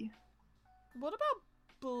 Uncomfy. What about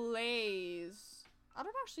Blaze? I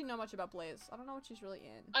don't actually know much about Blaze. I don't know what she's really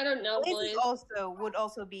in. I don't know, Blaze Blaze. would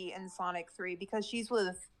also be in Sonic 3 because she's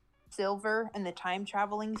with Silver and the time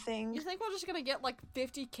traveling thing. You think we're just gonna get like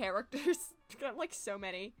 50 characters? Got like so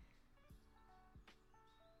many.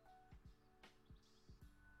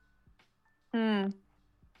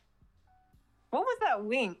 What was that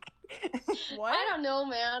wink? What? I don't know,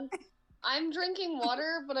 man. I'm drinking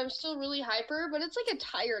water, but I'm still really hyper, but it's like a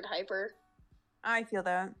tired hyper. I feel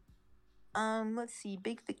that. Let's see.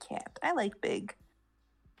 Big the cat. I like Big.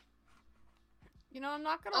 You know, I'm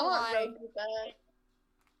not gonna I want lie. Rogue back.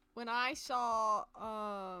 When I saw,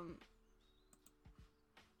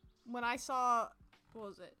 what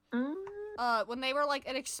was it? When they were like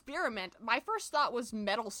an experiment, my first thought was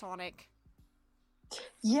Metal Sonic.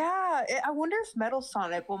 Yeah, I wonder if Metal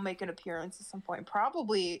Sonic will make an appearance at some point.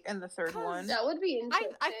 Probably in the third 'Cause one. That would be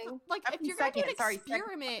interesting. Like, I if mean, you're gonna do an second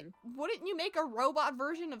experiment, wouldn't you make a robot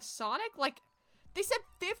version of Sonic? Like, they said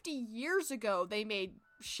 50 years ago they made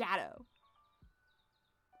Shadow.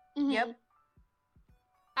 Mhm. Yep.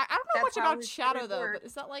 I don't know That's much how about his Shadow, stories though, work. but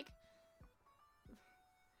is that like...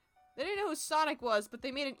 They didn't know who Sonic was, but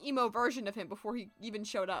they made an emo version of him before he even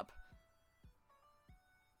showed up.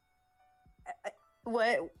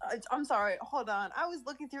 What? I'm sorry. Hold on. I was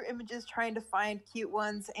looking through images trying to find cute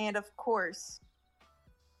ones, and of course,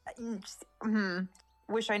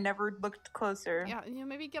 wish I never looked closer. Yeah, you know,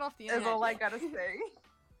 maybe get off the That's internet. all I gotta say.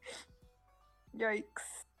 Yikes.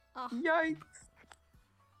 Ugh. Yikes.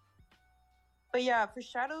 But yeah, for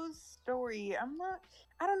Shadow's story, I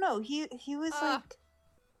don't know. He was like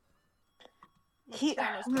he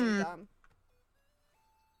That was kinda dumb.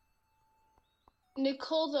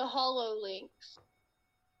 Nicole the Hollow Links.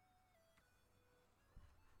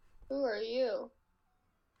 Who are you?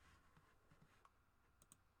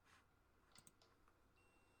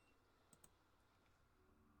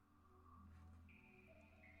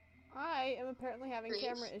 I am apparently having Please.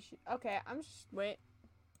 camera issues. Okay, I'm just wait.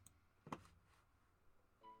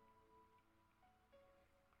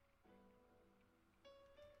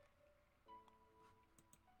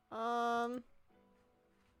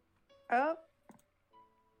 Oh.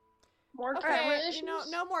 More Okay, camera issues? you know,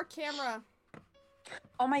 no more camera.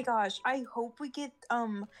 Oh my gosh, I hope we get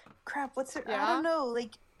crap, what's it? Yeah? I don't know,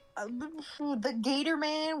 like the Gator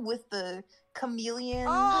Man with the chameleon.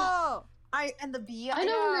 Oh, And the bee. I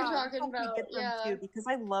know what Yeah. you're talking hope we about. get them Yeah. too because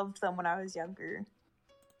I loved them when I was younger.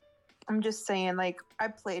 I'm just saying, like I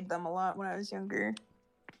played them a lot when I was younger,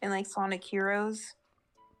 and like Sonic Heroes.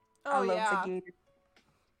 I oh love yeah. the Gator.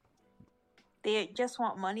 They just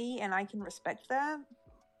want money, and I can respect that.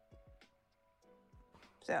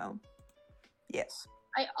 So, yes.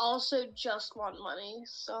 I also just want money,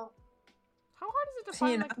 so. How hard is it to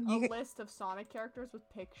find You like know, a you- list of Sonic characters with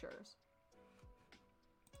pictures?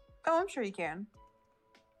 Oh, I'm sure you can.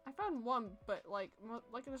 I found one, but like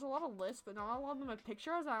there's a lot of lists, but not a lot of them have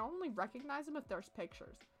pictures. I only recognize them if there's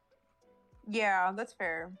pictures. Yeah, that's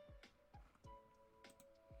fair.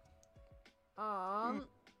 Um,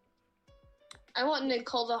 I want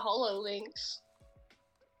Nicole the Hollow Links.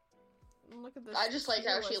 look at this. I just like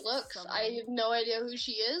how tier she list looks. summary. I have no idea who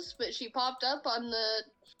she is, but she popped up on the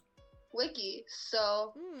wiki,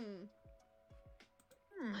 so.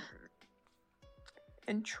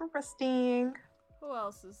 Interesting. Who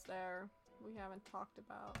else is there we haven't talked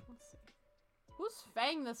about? Let's see. Who's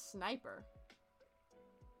Fang the Sniper?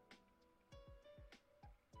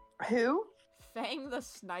 Who? Fang the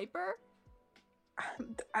Sniper?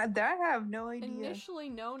 I have no idea. Initially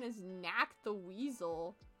known as Knack the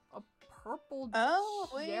Weasel, a purple Oh,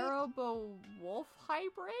 wait. Jerobo wolf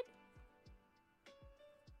hybrid?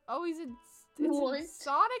 Oh, it's in What?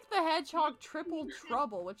 Sonic the Hedgehog Triple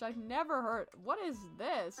Trouble, which I've never heard. What is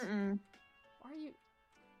this? Mm-mm. Why are you...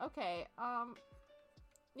 Okay,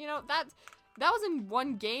 you know, that's... That was in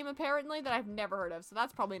one game, apparently, that I've never heard of, so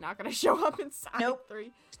that's probably not gonna show up in Sonic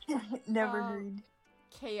 3. Never heard.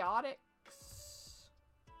 Chaotix.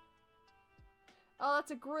 Oh,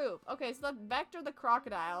 that's a group. Okay, so that's Vector the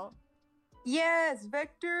Crocodile. Yes,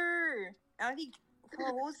 Vector! I think,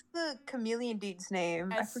 what was the chameleon dude's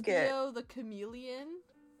name? I forget. Espio the Chameleon.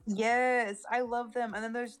 Yes, I love them. And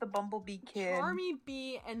then there's the Bumblebee kid. Charmy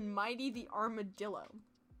Bee and Mighty the Armadillo.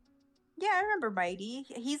 Yeah, I remember Mighty.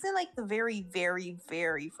 He's in like the very, very,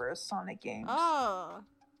 very first Sonic games. Oh.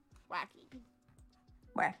 Wacky.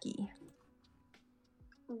 Wacky.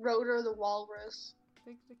 Rotor the Walrus.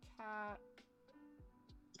 Big the Cat.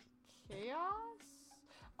 Chaos?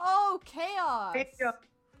 Oh, Chaos!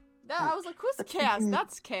 That, I was like, who's Chaos?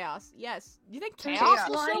 That's Chaos. Yes. You think Chaos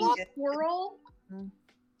will show up? Squirrel?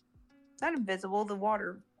 Not invisible, the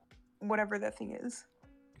water. Whatever that thing is.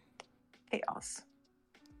 Chaos.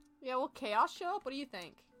 Yeah, will Chaos show up? What do you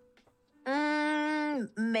think?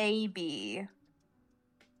 Maybe.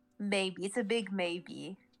 Maybe. It's a big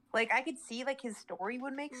maybe. Like, I could see, like, his story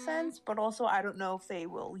would make sense, but also I don't know if they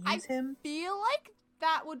will use him. I feel like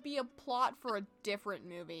that would be a plot for a different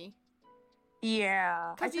movie.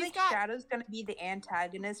 Yeah. I feel like Shadow's gonna be the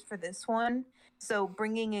antagonist for this one, so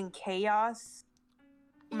bringing in Chaos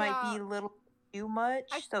might be a little too much,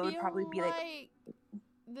 so it would probably be like...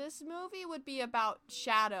 This movie would be about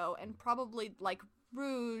Shadow and probably, like,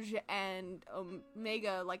 Rouge and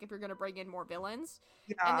Omega, like, if you're gonna bring in more villains.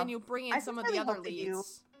 Yeah. And then you bring in some of the other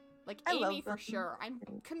leads. Like, Amy for sure. I'm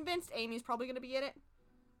convinced Amy's probably gonna be in it.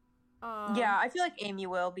 Yeah, I feel like Amy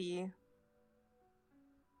will be.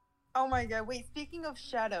 Oh my god, wait, speaking of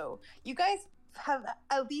Shadow, you guys have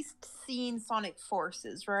at least seen Sonic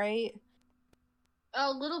Forces, right? A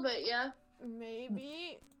little bit, yeah.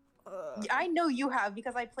 Maybe. I know you have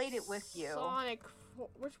because I played it with you.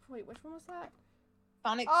 Which one was that?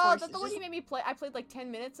 Sonic Forces. That's the one you made me play. I played like 10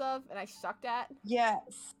 minutes of, and I sucked at.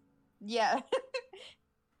 Yes. Yeah.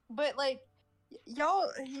 But like, y'all,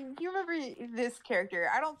 you remember this character?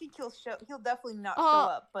 I don't think he'll definitely not show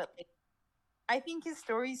up, but like, I think his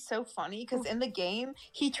story's so funny because in the game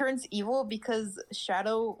he turns evil because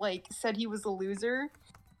Shadow like said he was a loser,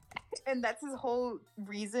 and that's his whole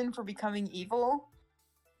reason for becoming evil.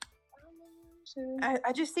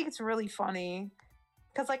 I just think it's really funny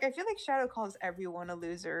because like I feel like Shadow calls everyone a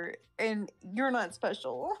loser, and you're not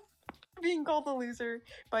special being called a loser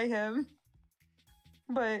by him.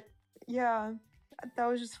 But yeah, that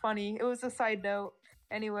was just funny. It was a side note.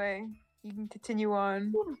 Anyway, you can continue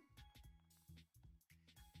on.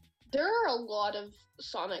 There are a lot of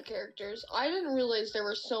Sonic characters. I didn't realize there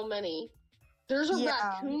were so many. There's a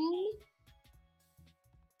raccoon.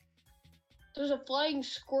 There's a flying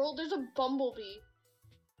squirrel. There's a bumblebee.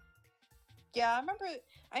 Yeah,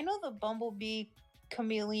 I know the Bumblebee,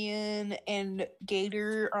 Chameleon, and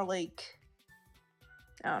Gator are like,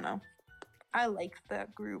 I don't know. I like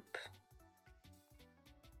that group.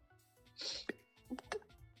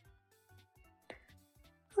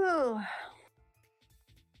 Oh.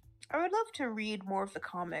 I would love to read more of the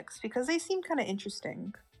comics because they seem kind of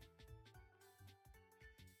interesting.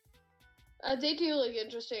 They do look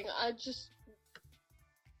interesting. I just,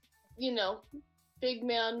 big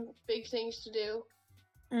man, big things to do.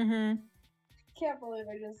 Mm-hmm. Can't believe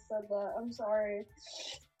I just said that. I'm sorry.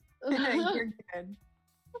 You're good.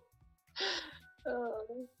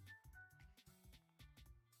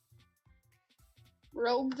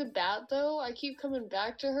 Rogue the Bat, though? I keep coming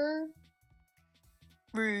back to her.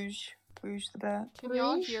 Rouge the Bat. Can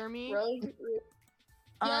y'all hear me? Rogue.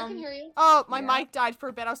 Yeah, I can hear you. Oh, my mic died for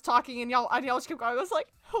a bit. I was talking and y'all just kept going. I was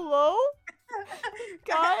like, hello?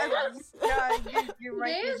 Guys? Yeah, your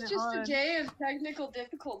mic Today is isn't just on. a day of technical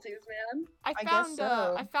difficulties, man.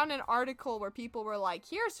 I found an article where people were like,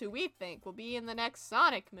 here's who we think will be in the next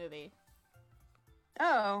Sonic movie.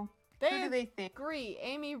 Oh. Who do they think? Agree.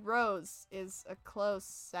 Amy Rose is a close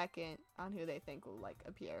second on who they think will, like,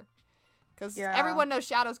 appear. Because everyone knows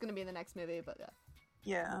Shadow's going to be in the next movie, but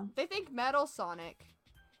yeah. They think Metal Sonic.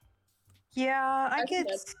 Yeah, I can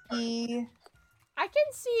see. I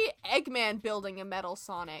can see Eggman building a Metal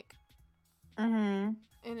Sonic. Mm-hmm.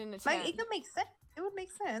 In an attempt. Like, it could make sense. It would make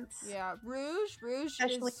sense. Yeah, Rouge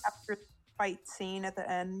especially after the fight scene at the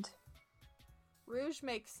end. Rouge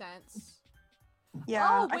makes sense. Yeah.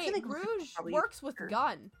 Oh, wait, I feel like Rouge works with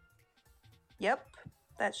Gun. Yep,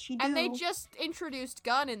 that she do. And they just introduced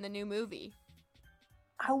Gun in the new movie.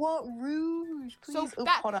 I want Rouge, please. So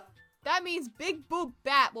hold on. That means Big Boob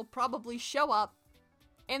Bat will probably show up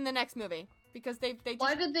in the next movie. Because they just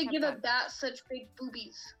Why did they give a bat such big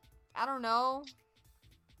boobies? I don't know.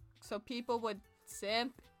 So people would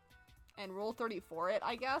simp and Rule 34 it,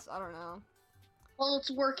 I guess? I don't know. Well,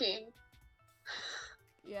 it's working.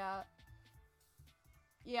 Yeah.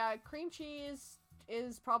 Yeah, cream cheese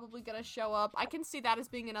is probably gonna show up. I can see that as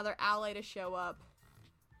being another ally to show up.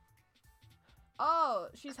 Oh,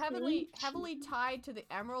 she's heavily tied to the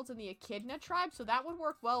emeralds in the Echidna tribe, so that would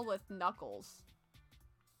work well with Knuckles.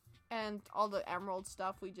 And all the emerald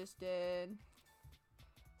stuff we just did.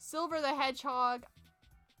 Silver the Hedgehog.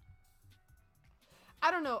 I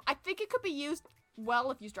don't know. I think it could be used well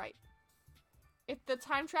if used right. If the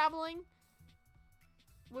time traveling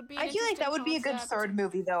would be an I feel like that would be a good concept. third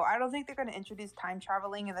movie, though. I don't think they're going to introduce time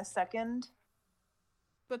traveling in the second.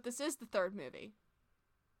 But this is the third movie.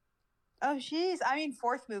 Oh, jeez. I mean,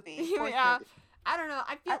 fourth movie. Fourth Yeah. movie. I don't know.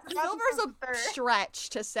 I feel I forgot Silver's this was the a third. stretch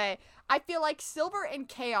to say. I feel like Silver and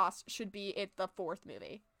Chaos should be the fourth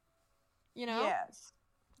movie. You know? Yes.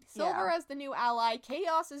 Silver Yeah. as the new ally,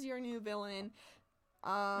 Chaos is your new villain.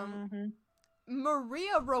 Maria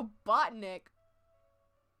Robotnik.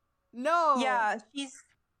 No. Yeah, she's...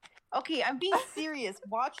 Okay, I'm being serious.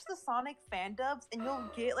 Watch the Sonic fan dubs, and you'll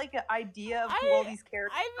get, like, an idea of who all these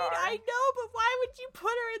characters are. I know, but why would you put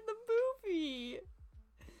her in the movie?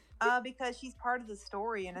 Because she's part of the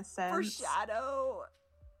story, in a sense. For Shadow.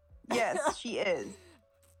 Yes, she is.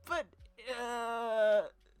 But,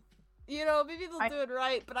 you know, maybe they'll do it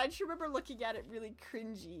right, but I just remember looking at it really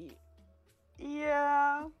cringy.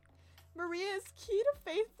 Yeah. Maria is key to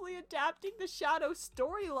faithfully adapting the Shadow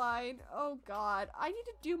storyline. Oh god, I need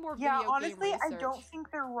to do more video honestly, game research. I don't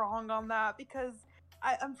think they're wrong on that, because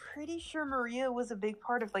I'm pretty sure Maria was a big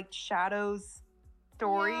part of, like, Shadow's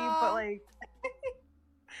story, Yeah. but, like...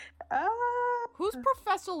 Who's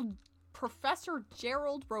Professor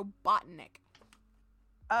Gerald Robotnik?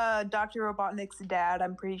 Dr. Robotnik's dad,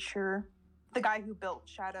 I'm pretty sure. The guy who built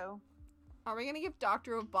Shadow. Are we gonna give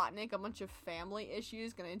Dr. Robotnik a bunch of family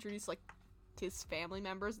issues? Gonna introduce, like, his family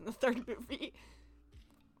members in the third movie?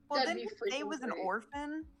 Well, That'd then be he freaking was an great.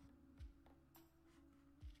 orphan.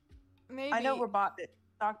 Maybe. I know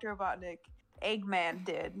Dr. Robotnik. Eggman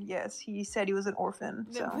did, yes. He said he was an orphan,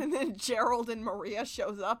 so. And then Gerald and Maria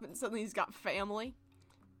shows up and suddenly he's got family.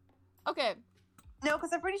 Okay. No,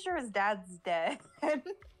 because I'm pretty sure his dad's dead.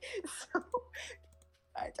 So,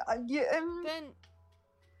 Then...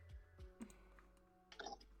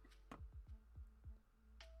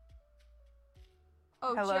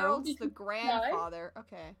 Oh, Hello? Gerald's the grandfather.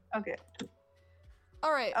 Okay. Okay.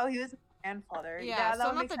 Alright. Oh, he was a grandfather. Yeah, that so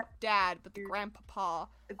would not make the sense. dad, but the grandpapa.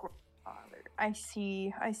 The grandfather. I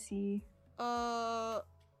see. Oh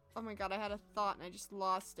my god, I had a thought and I just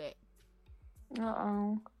lost it.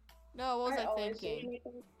 Uh-oh. No, what was I always thinking?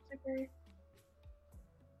 do anything.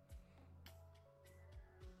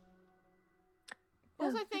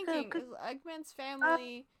 What was I thinking? It was Eggman's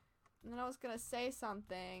family, and then I was gonna say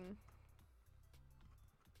something.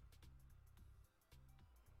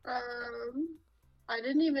 I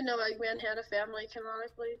didn't even know Eggman had a family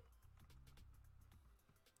canonically.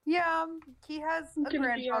 Yeah, he has I'm a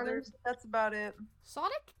gonna be grandfather. honest. That's about it.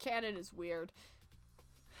 Sonic canon is weird.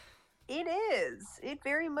 It is. It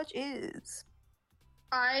very much is.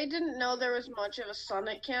 I didn't know there was much of a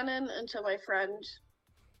Sonic canon until my friend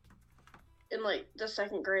in, like, the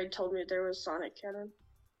second grade told me there was Sonic canon.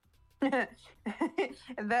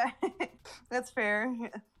 That's fair.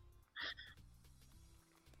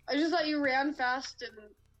 I just thought you ran fast and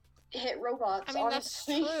hit robots. I mean,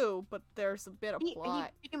 honestly. that's true, but there's a bit of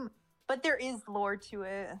plot. But there is lore to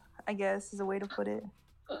it, I guess, is a way to put it.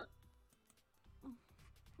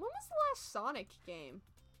 When was the last Sonic game?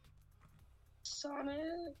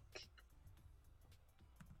 Sonic.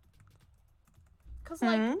 Cause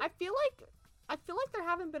like I feel like there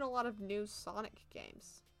haven't been a lot of new Sonic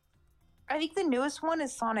games. I think the newest one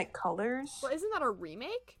is Sonic Colors. Well, isn't that a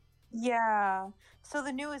remake? Yeah. So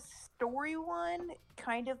the newest story one,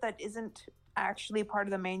 kind of that isn't actually part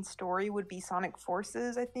of the main story, would be Sonic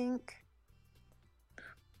Forces, I think.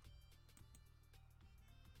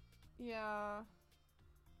 Yeah.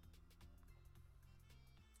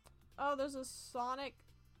 Oh, there's a Sonic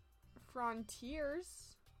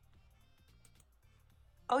Frontiers.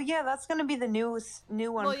 Oh yeah, that's gonna be the new one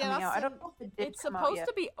Well, yeah, coming out. I that's don't know if it did It's come out supposed yet.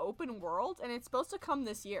 to be open world, and it's supposed to come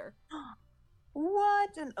this year.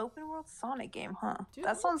 What? An open world Sonic game, huh? Dude,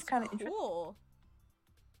 that sounds looks kind of interesting. cool.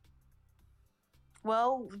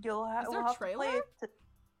 Well, you'll Is have there we'll a have to play trailer? it.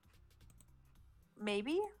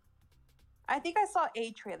 Maybe. I think I saw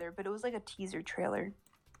a trailer, but it was like a teaser trailer.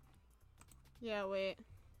 Yeah, wait.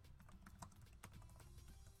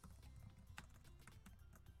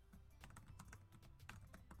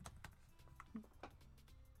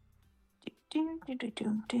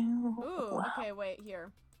 Ooh, okay, wait,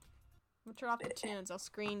 here. I'm gonna turn off the tunes. I'll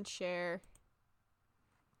screen share.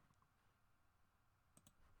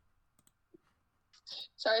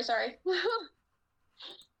 Sorry.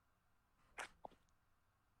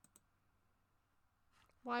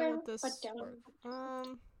 Why won't this work?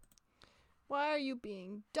 Why are you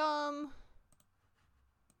being dumb?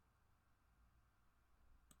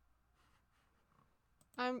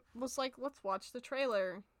 I was like, let's watch the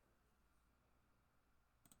trailer.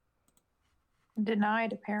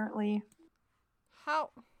 Denied, apparently.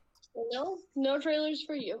 How? No trailers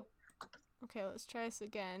for you. Okay, let's try this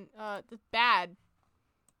again. That's bad.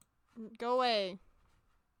 Go away.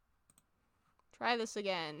 Try this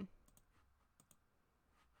again.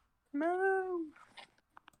 No.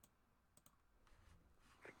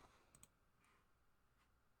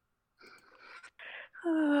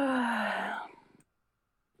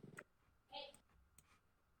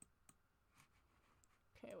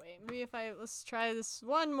 Okay, wait. Maybe let's try this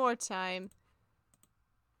one more time.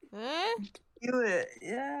 Eh? Do it.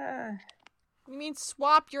 Yeah. You mean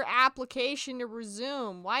swap your application to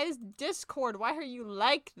resume? Why is Discord? Why are you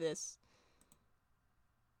like this?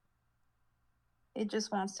 It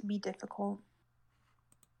just wants to be difficult.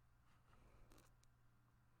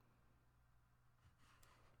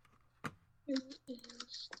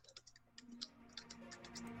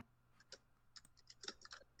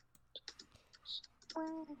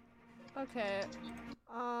 Okay.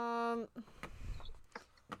 I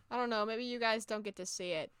don't know. Maybe you guys don't get to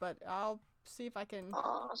see it, but I'll see if I can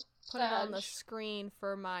put it on the screen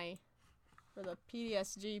for the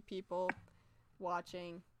PTSG people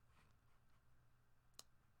watching.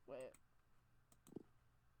 Wait.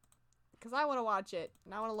 Because I want to watch it,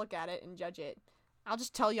 and I want to look at it and judge it. I'll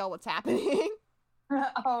just tell y'all what's happening.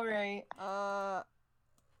 Alright.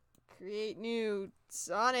 Create new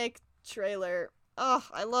Sonic trailer. Ugh,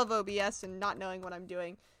 I love OBS and not knowing what I'm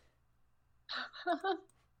doing.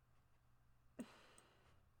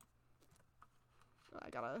 I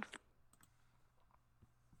gotta...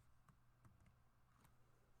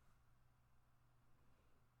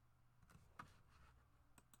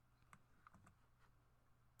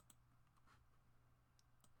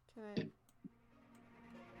 Can I...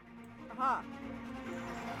 Aha!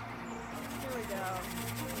 Here we go.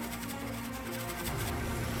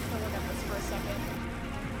 I'll look at this for a second.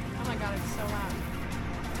 Oh my god, it's so loud.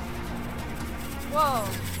 Whoa!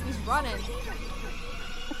 He's running.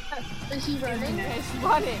 Is he running? Okay, he's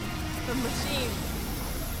running. The machine.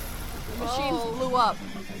 The machines blew up.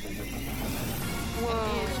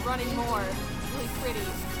 And he is running more. It's really pretty.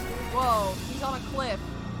 Whoa, he's on a cliff.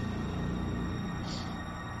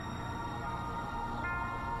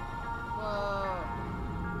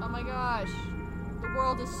 Whoa. Oh my gosh. The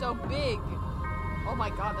world is so big. Oh my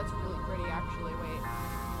god, that's really pretty actually. Wait.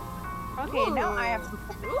 Okay, now I have some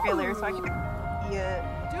trailers so I can see it.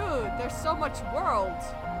 Dude, there's so much world.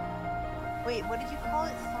 Wait, what did you call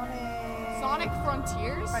it? Sonic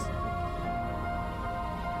Frontiers?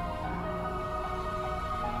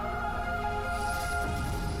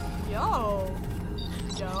 Yo.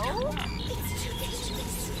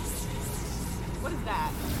 What is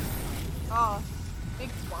that? Oh, big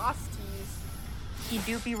boss tease. He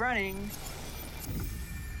do be running.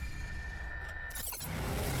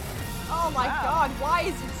 Oh my god, why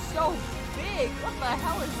is it so big? What the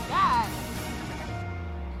hell is that?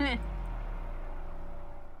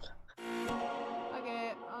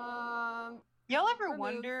 Okay, Y'all ever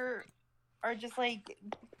wonder, or just like,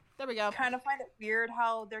 there we go. kind of find it weird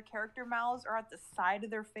how their character mouths are at the side of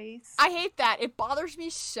their face? I hate that. It bothers me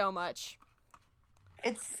so much.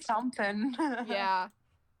 It's something. Yeah.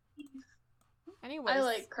 Anyways, I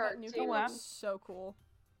like that new game cartoons. looks so cool.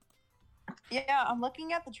 Yeah, I'm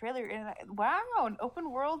looking at the trailer and wow, an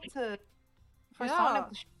open world for Yeah. Sonic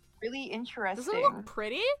is really interesting. Doesn't it look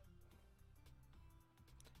pretty?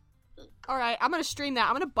 Alright, I'm gonna stream that.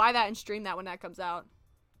 I'm gonna buy that and stream that when that comes out.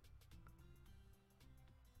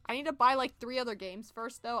 I need to buy like 3 other games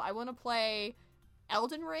first though. I want to play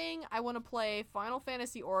Elden Ring, I want to play Final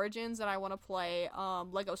Fantasy Origins, and I want to play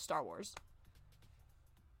Lego Star Wars.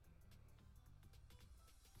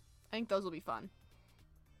 I think those will be fun.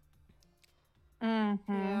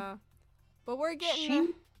 Mm-hmm. Yeah. But we're getting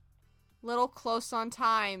a little close on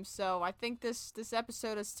time, so I think this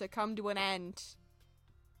episode is to come to an end.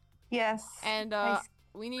 Yes. And I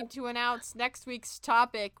we need to announce next week's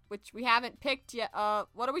topic, which we haven't picked yet.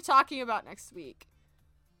 What are we talking about next week?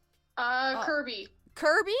 Kirby.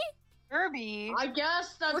 Kirby? Kirby. I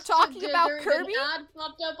guess that's. We're talking about Kirby? An ad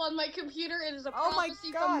popped up on my computer. It is a Oh my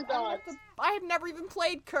prophecy god! from the gods. I have never even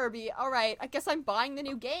played Kirby. All right, I guess I'm buying the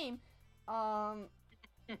new game. I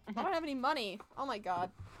don't have any money. Oh my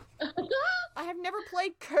god. I have never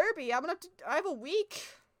played Kirby. I have a week.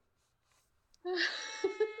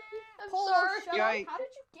 I'm Polo, sorry. shut up. Yikes. How did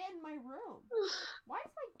you get in my room? Why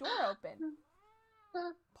is my door open?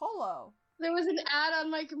 Polo. There was an ad on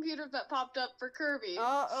my computer that popped up for Kirby.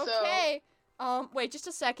 Oh, okay. Wait, just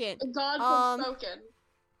a second. So, God has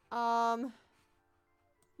spoken.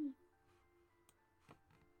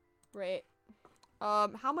 Wait.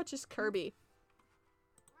 How much is Kirby?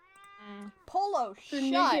 Polo, The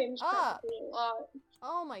new shut game's up. probably a lot.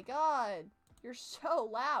 Oh my god. You're so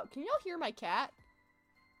loud. Can y'all hear my cat?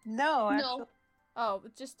 No, actually. No. Oh,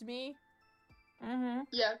 it's just me? Mm-hmm.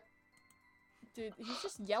 Yeah. Dude, he's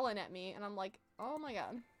just yelling at me, and I'm like, oh my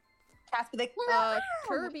god. Cats be like,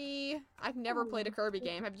 Kirby. I've never played a Kirby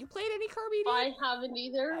game. Have you played any Kirby, dude? I haven't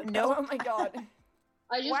either. no. Oh my god.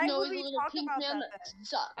 I just Why know would he's a we little talk pink about man that that then?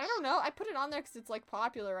 sucks. I don't know. I put it on there because it's, like,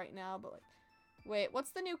 popular right now, but, like... Wait, what's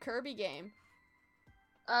the new Kirby game?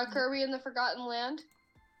 Kirby in the Forgotten Land.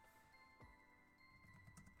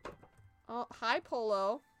 Oh, hi,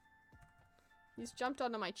 Polo. He's jumped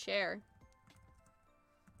onto my chair.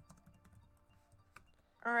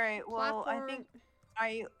 All right. Well, I think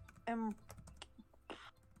I am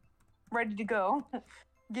ready to go.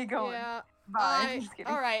 Get going. Yeah. Bye. Just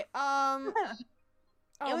kidding. All right.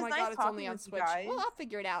 Oh was my nice god, it's only talking on with you Switch. guys. Well, I'll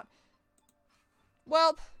figure it out.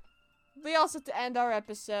 Well, we also have to end our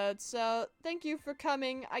episode, so thank you for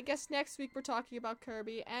coming. I guess next week we're talking about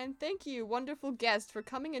Kirby, and thank you, wonderful guest, for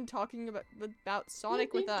coming and talking about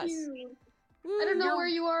Sonic with us. You. Woo, I don't know You're where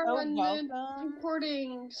you are so on the welcome.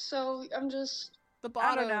 recording, so I'm just. the I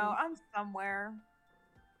bottom. don't know. I'm somewhere.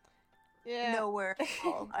 Yeah. Nowhere at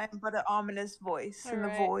all. I am but an ominous voice in the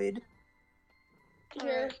Alright. void.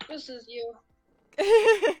 Here, this is you.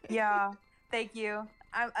 Yeah. Thank you.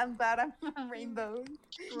 I'm glad I'm rainbow.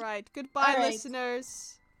 Right. Goodbye, Alright.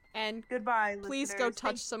 listeners. And Goodbye, please listeners. go touch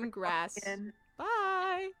Thank you some for grass. calling in.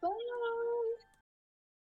 Bye. Bye.